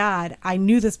 oh my God, I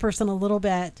knew this person a little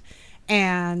bit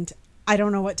and I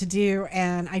don't know what to do,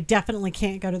 and I definitely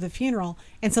can't go to the funeral.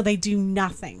 And so they do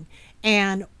nothing.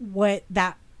 And what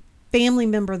that family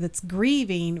member that's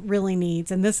grieving really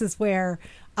needs, and this is where,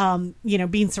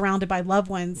 being surrounded by loved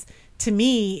ones, to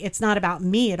me, it's not about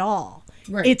me at all.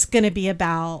 Right. It's going to be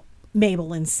about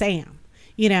Mabel and Sam.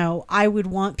 I would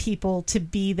want people to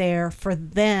be there for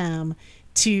them,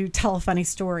 to tell a funny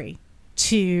story,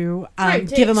 to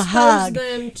give them a hug.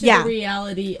 Them to the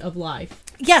reality of life.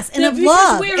 Yes, and of because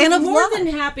love. We're and of more love. than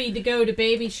happy to go to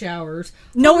baby showers.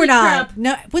 No, Holy we're not. crap.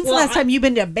 No. When's the last time you've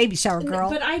been to a baby shower, girl?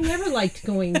 But I never liked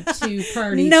going to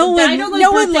parties. No one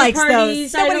birthday likes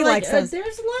parties. those. Nobody likes those.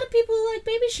 There's a lot of people who like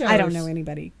baby showers. I don't know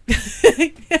anybody.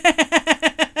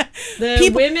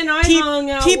 Women I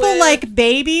hung out people with. like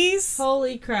babies.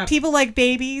 Holy crap. People like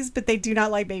babies, but they do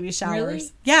not like baby showers.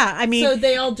 Really? Yeah, I mean. So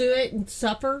they all do it and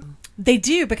suffer? They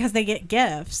do, because they get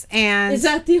gifts. And is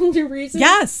that the only reason?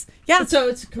 Yes. Yeah. So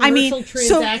it's a commercial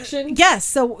transaction? Yes.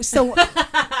 So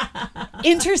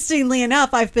interestingly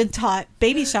enough, I've been taught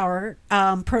baby shower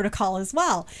protocol as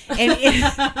well. And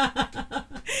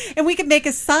and we could make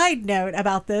a side note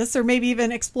about this, or maybe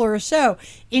even explore a show.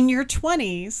 In your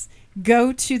 20s,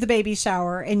 go to the baby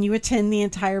shower and you attend the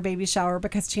entire baby shower,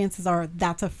 because chances are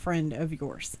that's a friend of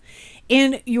yours.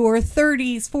 In your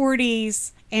 30s,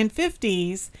 40s, and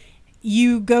 50s,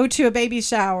 you go to a baby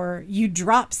shower, you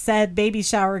drop said baby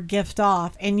shower gift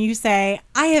off, and you say,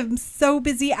 I am so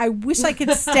busy, I wish I could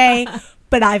stay,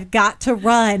 but I've got to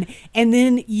run. And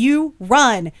then you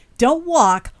run. Don't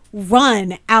walk.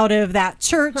 Run out of that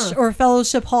church or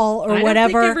fellowship hall or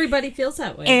whatever. I don't think everybody feels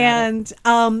that way. And,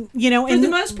 for the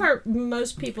most part,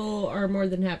 most people are more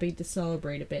than happy to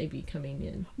celebrate a baby coming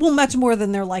in. Well, much more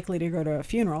than they're likely to go to a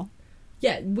funeral.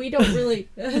 Yeah, we don't really.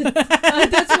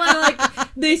 That's why,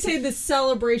 they say the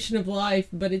celebration of life,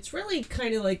 but it's really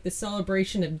kind of like the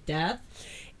celebration of death.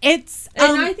 It's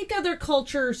and I think other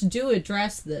cultures do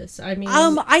address this. I mean,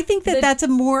 I think that's a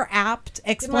more apt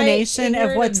explanation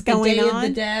of what's going on. Day of the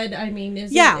Dead. I mean,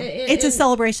 it's a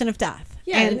celebration of death.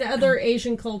 Yeah, and other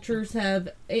Asian cultures have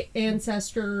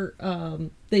ancestor.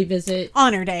 They visit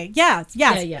Honor Day. Yes.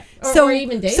 Yeah. Or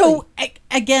even daily. So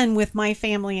again, with my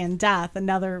family and death,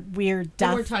 another weird death.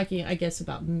 And we're talking, I guess,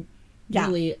 about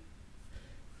really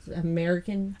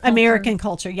American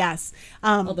culture, yes.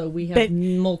 Although we have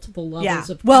multiple levels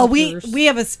of well, cultures. we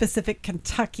have a specific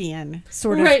Kentuckian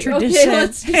sort of tradition. Okay,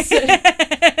 let's just say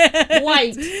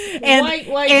White.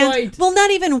 White. Well,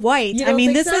 not even white. You I don't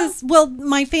mean, think this so? is, well,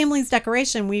 my family's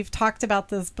decoration. We've talked about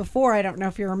this before. I don't know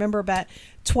if you remember, but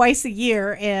twice a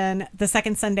year, in the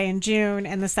second Sunday in June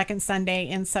and the second Sunday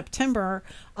in September,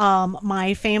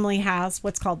 my family has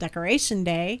what's called Decoration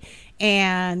Day.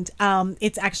 And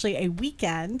it's actually a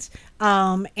weekend.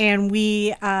 And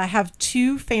we have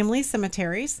two family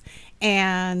cemeteries.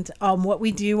 And what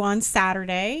we do on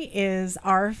Saturday is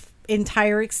our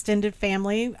entire extended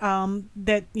family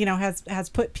that has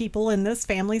put people in this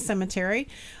family cemetery.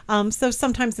 So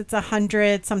sometimes it's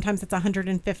 100, sometimes it's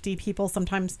 150 people,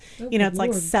 sometimes it's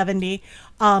like 70.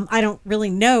 I don't really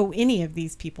know any of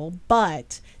these people,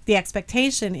 but the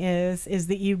expectation is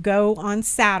that you go on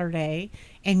Saturday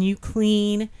and you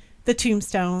clean the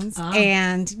tombstones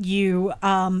and you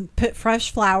put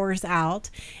fresh flowers out,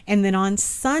 and then on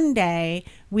Sunday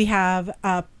we have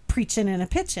a preaching and a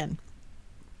pitching.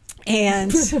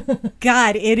 And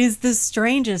God, it is the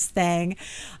strangest thing.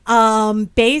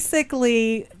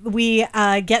 Basically, we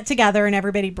get together and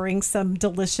everybody brings some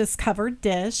delicious covered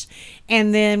dish.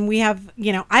 And then we have,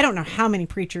 I don't know how many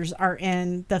preachers are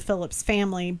in the Phillips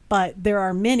family, but there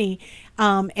are many.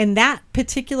 And that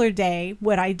particular day,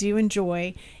 what I do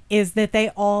enjoy is that they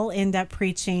all end up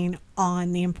preaching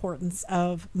on the importance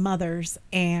of mothers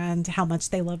and how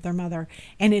much they love their mother.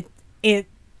 And it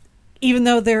even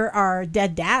though there are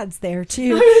dead dads there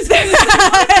too.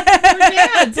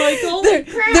 Dads, like, holy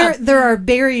crap. There are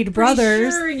buried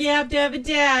brothers. Sure, you have to have a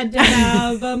dad to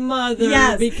have a mother.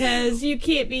 Yes. Because you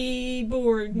can't be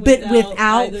born But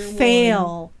without either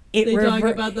fail, one. it They talk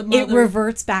about the mother.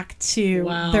 reverts back to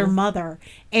Wow. their mother,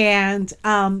 and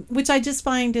which I just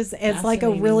find is like a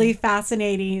really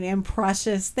fascinating and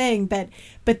precious thing. But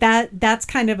that's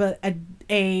kind of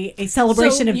a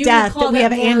celebration of death that we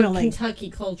have annually. Kentucky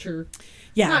culture.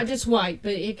 Yeah. Not just white,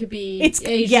 but it could be It's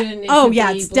Asian. yeah. It could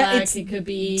be black. It's it could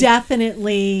be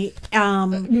definitely.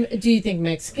 Do you think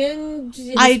Mexican?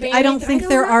 I don't think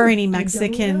there are any I don't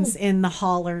Mexicans know. in the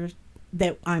holler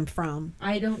that I'm from.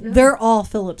 I don't know. They're all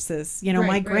Phillipses. Right, my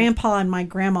right. grandpa and my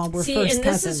grandma were first and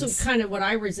cousins. This is kind of what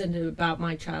I resented about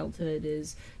my childhood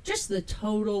is just the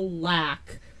total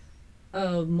lack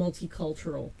of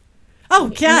multicultural. Oh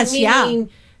gosh, Meaning,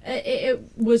 it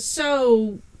was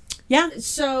so yeah.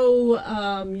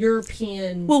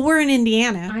 European. Well, we're in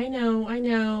Indiana. I know.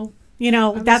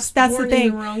 That's the born thing.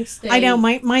 in the wrong state. I know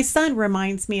my son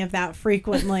reminds me of that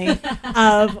frequently.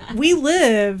 We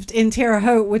lived in Terre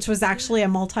Haute, which was actually a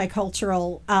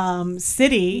multicultural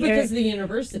city because of the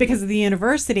university. Because of the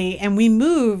university, and we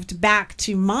moved back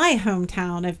to my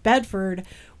hometown of Bedford,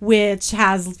 which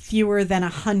has fewer than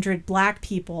 100 black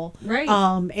people, Right.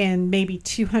 And maybe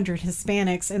 200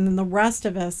 Hispanics, and then the rest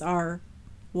of us are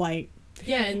white.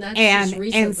 Yeah, and that's just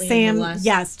recently. And Sam, in the last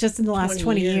yes, just in the last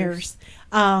 20 years.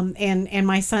 And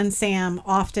my son Sam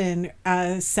often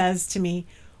says to me,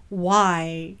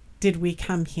 "Why did we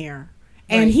come here?"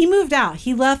 And Right. he moved out.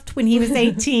 He left when he was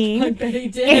 18. I bet he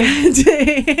did.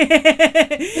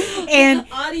 And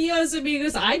Adios,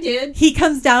 amigos. I did. he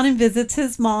comes down and visits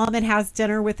his mom and has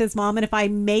dinner with his mom. And if I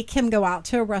make him go out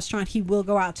to a restaurant, he will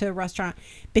go out to a restaurant.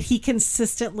 But he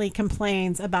consistently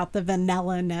complains about the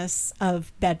vanilla-ness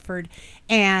of Bedford.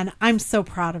 And I'm so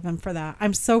proud of him for that.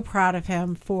 I'm so proud of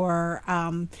him for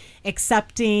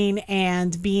accepting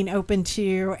and being open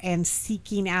to and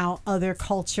seeking out other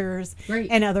cultures Right.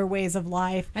 and other ways of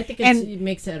life. I think and it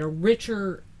makes it a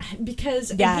richer,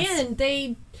 because Yes.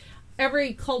 again,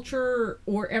 every culture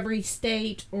or every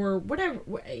state or whatever,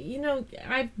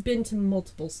 I've been to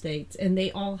multiple states and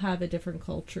they all have a different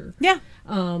culture. yeah.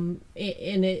 And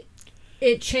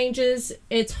it changes.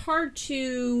 It's hard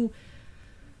to,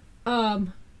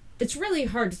 it's really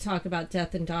hard to talk about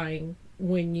death and dying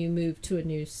when you move to a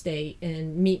new state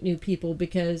and meet new people,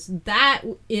 because that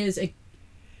is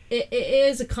it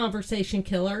is a conversation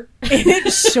killer. It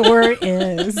sure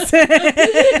is.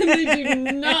 They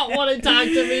do not want to talk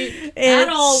to me at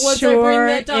all once I bring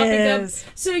that topic is. up.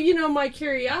 So, my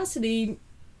curiosity,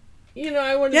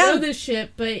 I want to Yeah. know this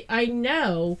shit, but I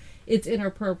know it's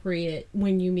inappropriate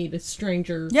when you meet a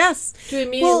stranger Yes. to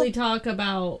immediately talk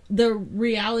about the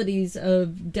realities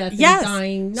of death Yes. and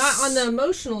dying, not on the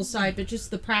emotional side, but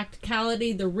just the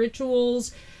practicality, the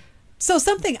rituals. So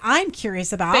something I'm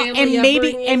curious about, Family and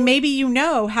upbringing. maybe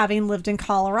having lived in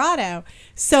Colorado.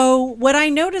 So what I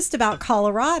noticed about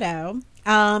Colorado,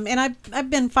 and I've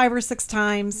been 5 or 6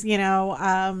 times,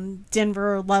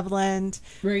 Denver, Loveland,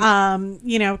 Right.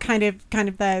 kind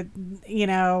of the,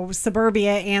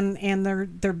 suburbia and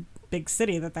their big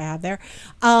city that they have there.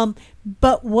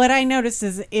 But what I noticed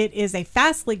is it is a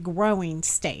fastly growing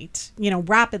state,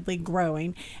 rapidly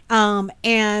growing.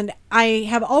 And I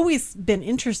have always been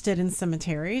interested in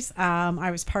cemeteries.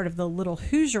 I was part of the Little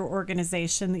Hoosier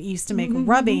organization that used to make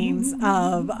rubbings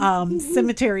of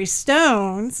cemetery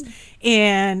stones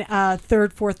in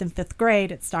 3rd, 4th, and 5th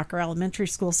grade at Stocker Elementary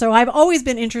School. So I've always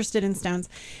been interested in stones,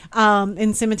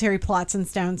 in cemetery plots and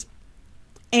stones.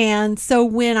 And so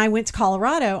when I went to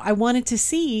Colorado, I wanted to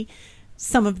see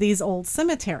some of these old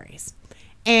cemeteries.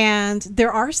 And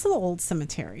there are some old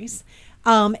cemeteries.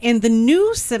 And the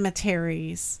new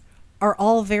cemeteries are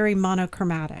all very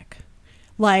monochromatic.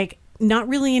 Like, not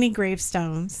really any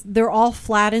gravestones. They're all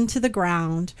flat into the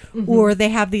ground, or they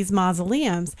have these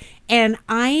mausoleums. And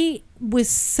I was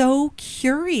so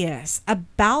curious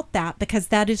about that because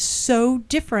that is so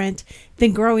different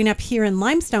than growing up here in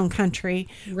limestone country,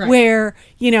 where,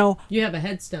 you have a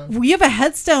headstone. We have a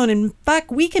headstone, and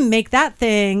we can make that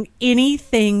thing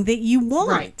anything that you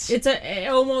want. Right. It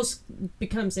almost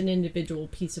becomes an individual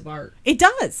piece of art. It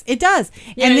does.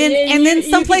 Yeah, and then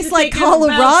someplace like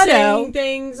Colorado,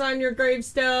 things on your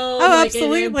gravestone. Oh,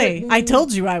 absolutely. I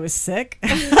told you I was sick.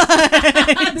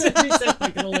 That'd be so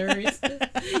fucking hilarious.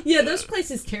 Yeah, those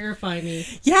places terrify me.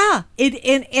 Yeah,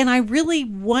 and I really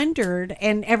wondered,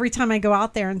 and every time I go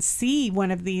out there and see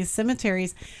one of these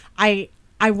cemeteries, I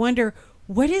wonder,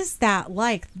 what is that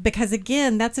like? Because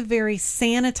again, that's a very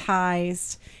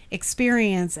sanitized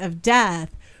experience of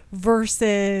death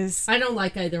versus... I don't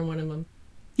like either one of them.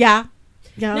 Yeah.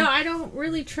 No, I don't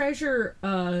really treasure,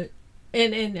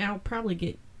 and I'll probably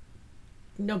get...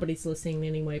 Nobody's listening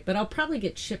anyway, but I'll probably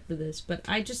get shipped for this, but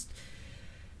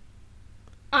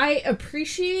I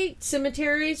appreciate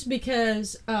cemeteries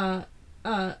because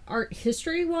art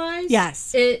history wise,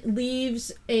 yes, it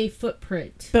leaves a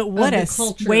footprint. But what a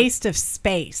waste of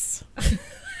space.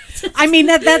 I mean,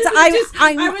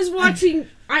 I was watching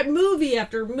movie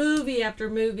after movie after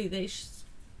movie.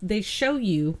 They show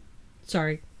you.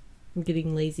 Sorry, I'm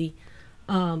getting lazy.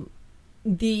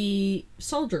 The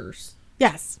soldiers.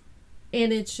 Yes.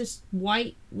 And it's just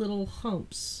white little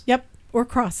humps. Yep. Or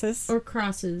crosses.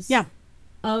 Yeah.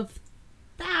 Of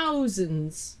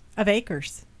thousands of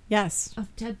acres. Yes.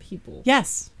 Of dead people.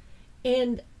 Yes.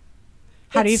 And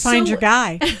how do you find your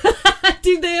guy?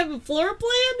 Do they have a floor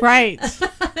plan? Right.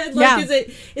 Yeah.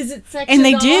 Is it sectioned And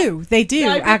they off? do. They do,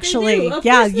 actually. They do. Of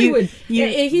yeah, course they would.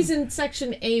 He's in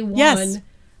section A1. Yes.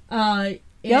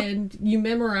 And you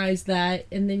memorize that,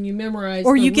 and then you memorize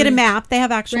or you get a map. They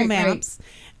have actual maps. Right.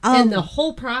 And the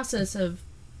whole process of,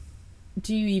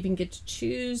 do you even get to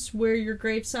choose where your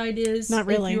gravesite is? Not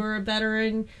really. If you're a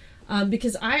veteran.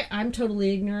 Because I'm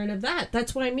totally ignorant of that.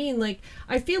 That's what I mean. Like,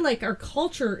 I feel like our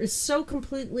culture is so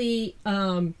completely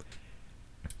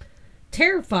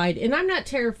terrified. And I'm not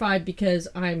terrified because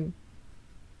I'm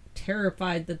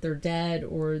terrified that they're dead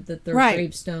or that they're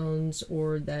gravestones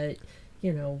or that,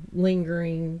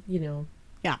 lingering,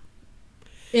 yeah,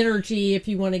 energy, if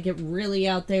you want to get really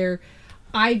out there.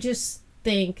 I just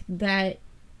think that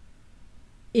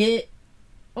it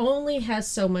only has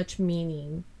so much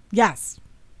meaning. Yes.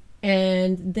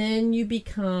 And then you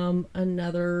become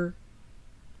another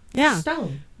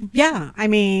stone. Yeah, I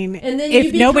mean, and then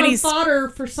you become fodder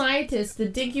for scientists to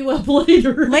dig you up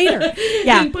later.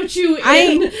 Yeah, and put you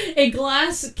in a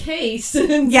glass case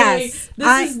and say,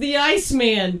 "This is the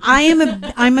Iceman."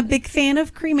 I'm a big fan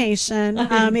of cremation.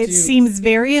 It seems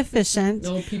very efficient.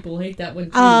 No, people hate that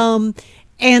one too.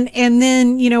 And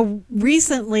then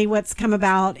recently what's come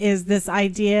about is this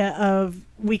idea of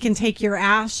we can take your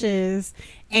ashes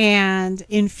and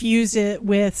infuse it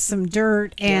with some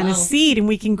dirt and a seed, and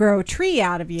we can grow a tree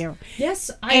out of you. Yes,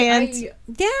 I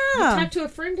talked to a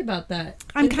friend about that.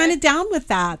 I'm kind of down with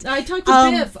that. I talked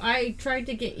to Biff. I tried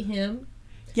to get him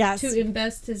to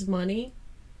invest his money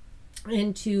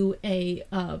into a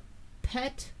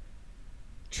pet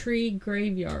tree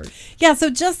graveyard. Yeah, so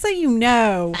just so you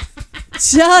know,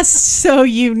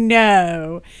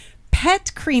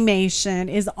 pet cremation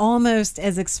is almost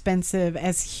as expensive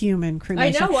as human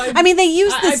cremation. I know. I mean, they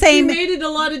use the same. I cremated a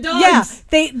lot of dogs. Yeah,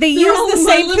 they use the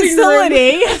same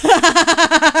facility.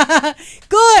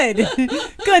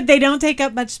 Good. They don't take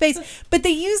up much space, but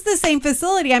they use the same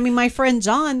facility. I mean, my friend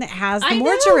John that has the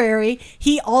mortuary,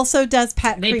 he also does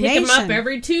pet cremation. They pick him up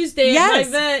every Tuesday at my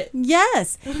vet.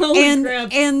 Yes. Holy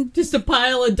crap. And just a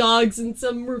pile of dogs in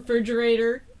some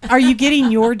refrigerator. Are you getting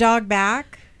your dog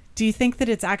back? Do you think that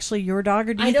it's actually your dog,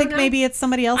 or do you think maybe it's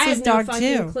somebody else's dog too? I have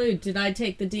no fucking clue. Did I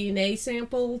take the DNA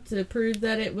sample to prove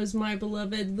that it was my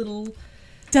beloved little?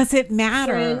 Does it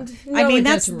matter? No, I mean,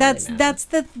 that's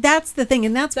the thing,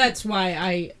 and that's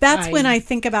why when I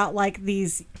think about like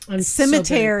these I'm so very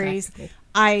cemeteries.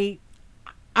 practical.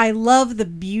 I love the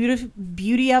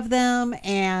beauty of them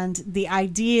and the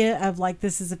idea of like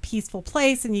this is a peaceful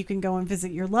place and you can go and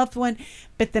visit your loved one.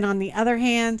 But then on the other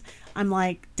hand, I'm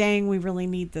like, dang, we really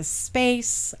need this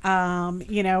space.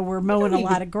 We're mowing a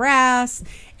lot of grass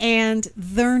and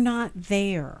they're not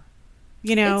there.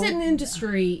 It's an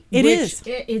industry. It is.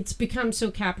 It's become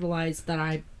so capitalized that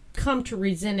I come to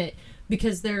resent it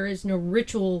because there is no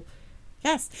ritual.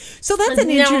 Yes. So that's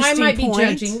an interesting I might point. be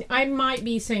judging. I might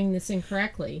be saying this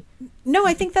incorrectly. No,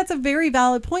 I think that's a very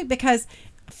valid point because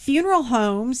funeral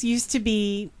homes used to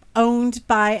be owned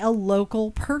by a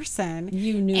local person.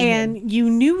 You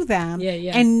knew them.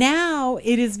 Yeah. And now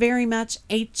it is very much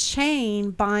a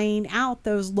chain buying out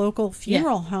those local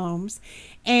funeral homes.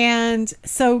 And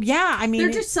so, they're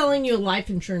just selling you a life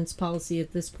insurance policy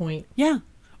at this point. Yeah.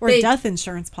 Or a death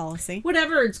insurance policy.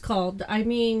 Whatever it's called. I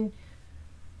mean...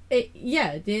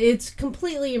 it's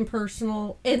completely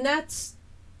impersonal, and that's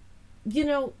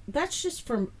just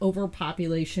from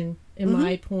overpopulation, in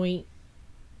my point.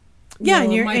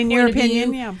 In your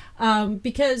opinion, yeah.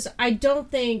 Because I don't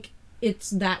think it's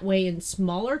that way in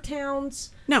smaller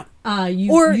towns. No,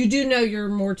 you do know your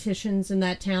morticians in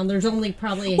that town. There's only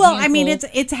probably a handful.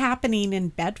 It's happening in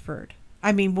Bedford.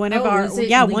 I mean, one of our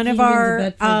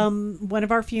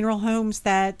funeral homes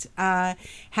that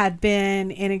had been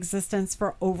in existence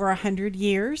for over 100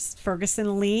 years,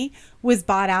 Ferguson Lee, was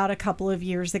bought out a couple of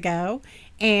years ago,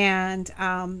 and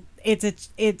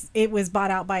it was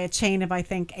bought out by a chain of I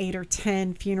think 8 or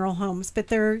 10 funeral homes, but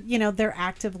they're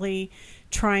actively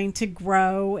trying to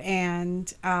grow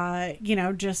and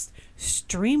just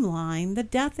streamline the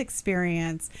death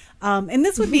experience. And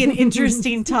this would be an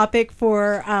interesting topic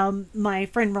for my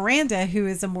friend Miranda, who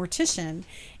is a mortician.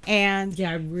 And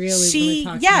I really want to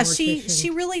talk to a mortician. she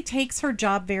really takes her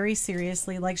job very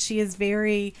seriously. Like she is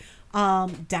very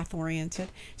death oriented.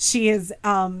 She is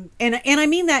and I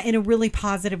mean that in a really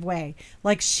positive way.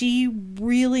 Like she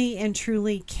really and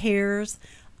truly cares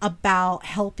about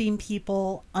helping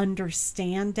people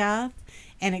understand death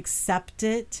and accept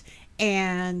it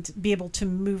and be able to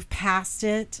move past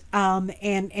it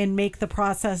and make the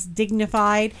process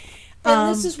dignified.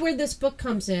 And this is where this book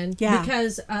comes in. Yeah.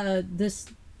 Because this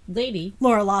lady...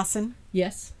 Laura Lawson.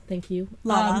 Yes, thank you.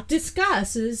 Lala.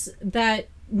 Discusses that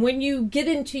when you get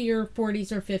into your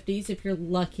 40s or 50s, if you're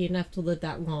lucky enough to live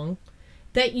that long,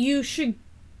 that you should...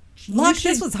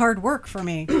 This was hard work for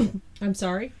me. I'm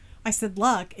sorry? I said,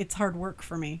 luck, it's hard work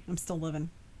for me. I'm still living.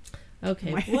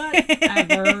 Okay,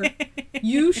 whatever.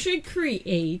 You should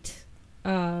create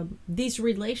these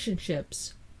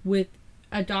relationships with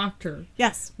a doctor.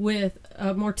 Yes. With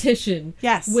a mortician.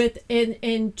 Yes.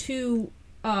 And to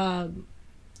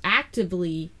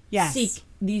actively seek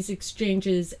these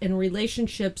exchanges and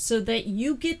relationships so that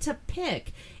you get to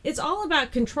pick. It's all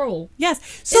about control.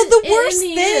 Yes. So the worst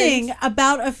thing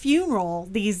about a funeral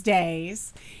these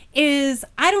days is,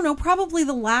 I don't know, probably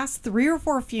the last 3 or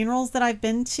 4 funerals that I've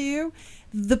been to,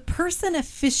 the person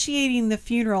officiating the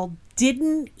funeral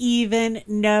didn't even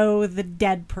know the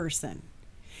dead person.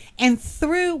 And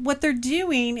through what they're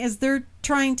doing is they're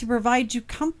trying to provide you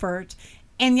comfort.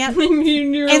 And yet,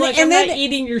 you're I'm not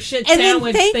eating your shit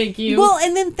sandwich, thank you. Well,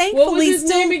 and then thankfully, what was his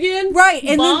name again? Right,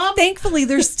 and Bob? then thankfully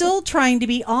they're still trying to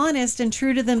be honest and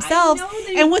true to themselves.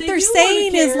 And what they're do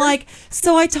saying wanna is care. like,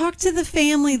 so I talked to the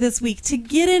family this week to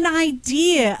get an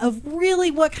idea of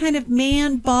really what kind of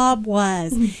man Bob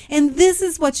was, and this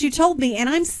is what you told me. And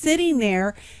I'm sitting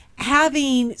there,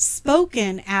 having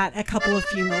spoken at a couple of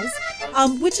funerals,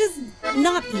 which is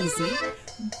not easy.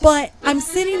 But I'm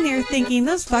sitting there thinking,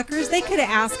 those fuckers, they could have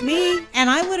asked me, and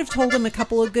I would have told them a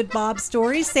couple of good Bob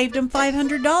stories, saved them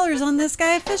 $500 on this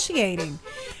guy officiating.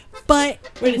 But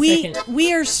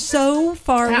we are so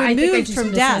far removed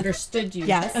from death. I misunderstood you.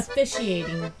 Yes.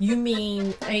 Officiating. You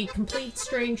mean a complete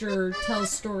stranger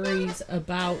tells stories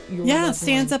about your loved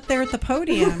stands one. up there at the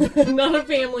podium. Not a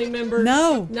family member.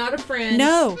 No. Not a friend.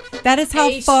 No. That is how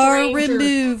far stranger.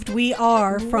 removed we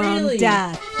are from Really?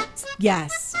 death.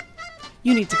 Yes.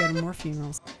 You need to go to more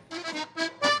funerals.